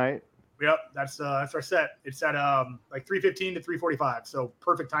Friday night. Yep, that's our set. It's at like 3:15 to 3:45, so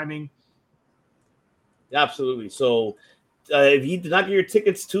perfect timing. Absolutely. So if you did not get your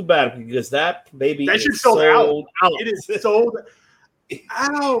tickets, too bad, because that baby that is sold out. out. It is sold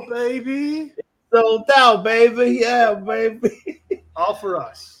out, baby. Sold out, baby. Yeah, baby. All for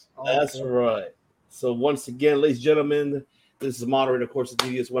us. That's right. So once again, ladies and gentlemen, this is the moderator, of course, of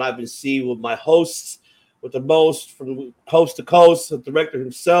DDS, what I've been seeing with my hosts, with the most from coast to coast, the director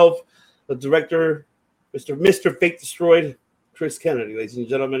himself, the director, Mr. Fake Destroyed, Chris Kennedy, ladies and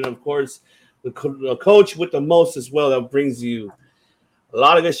gentlemen, of course, the coach with the most as well, that brings you a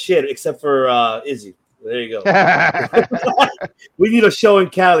lot of good shit, except for Izzy. There you go. We need a show in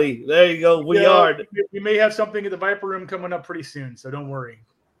Cali. There you go. We may have something at the Viper Room coming up pretty soon, so don't worry.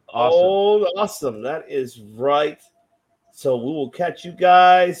 Awesome. That is right. So we will catch you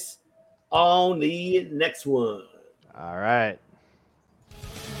guys on the next one. All right.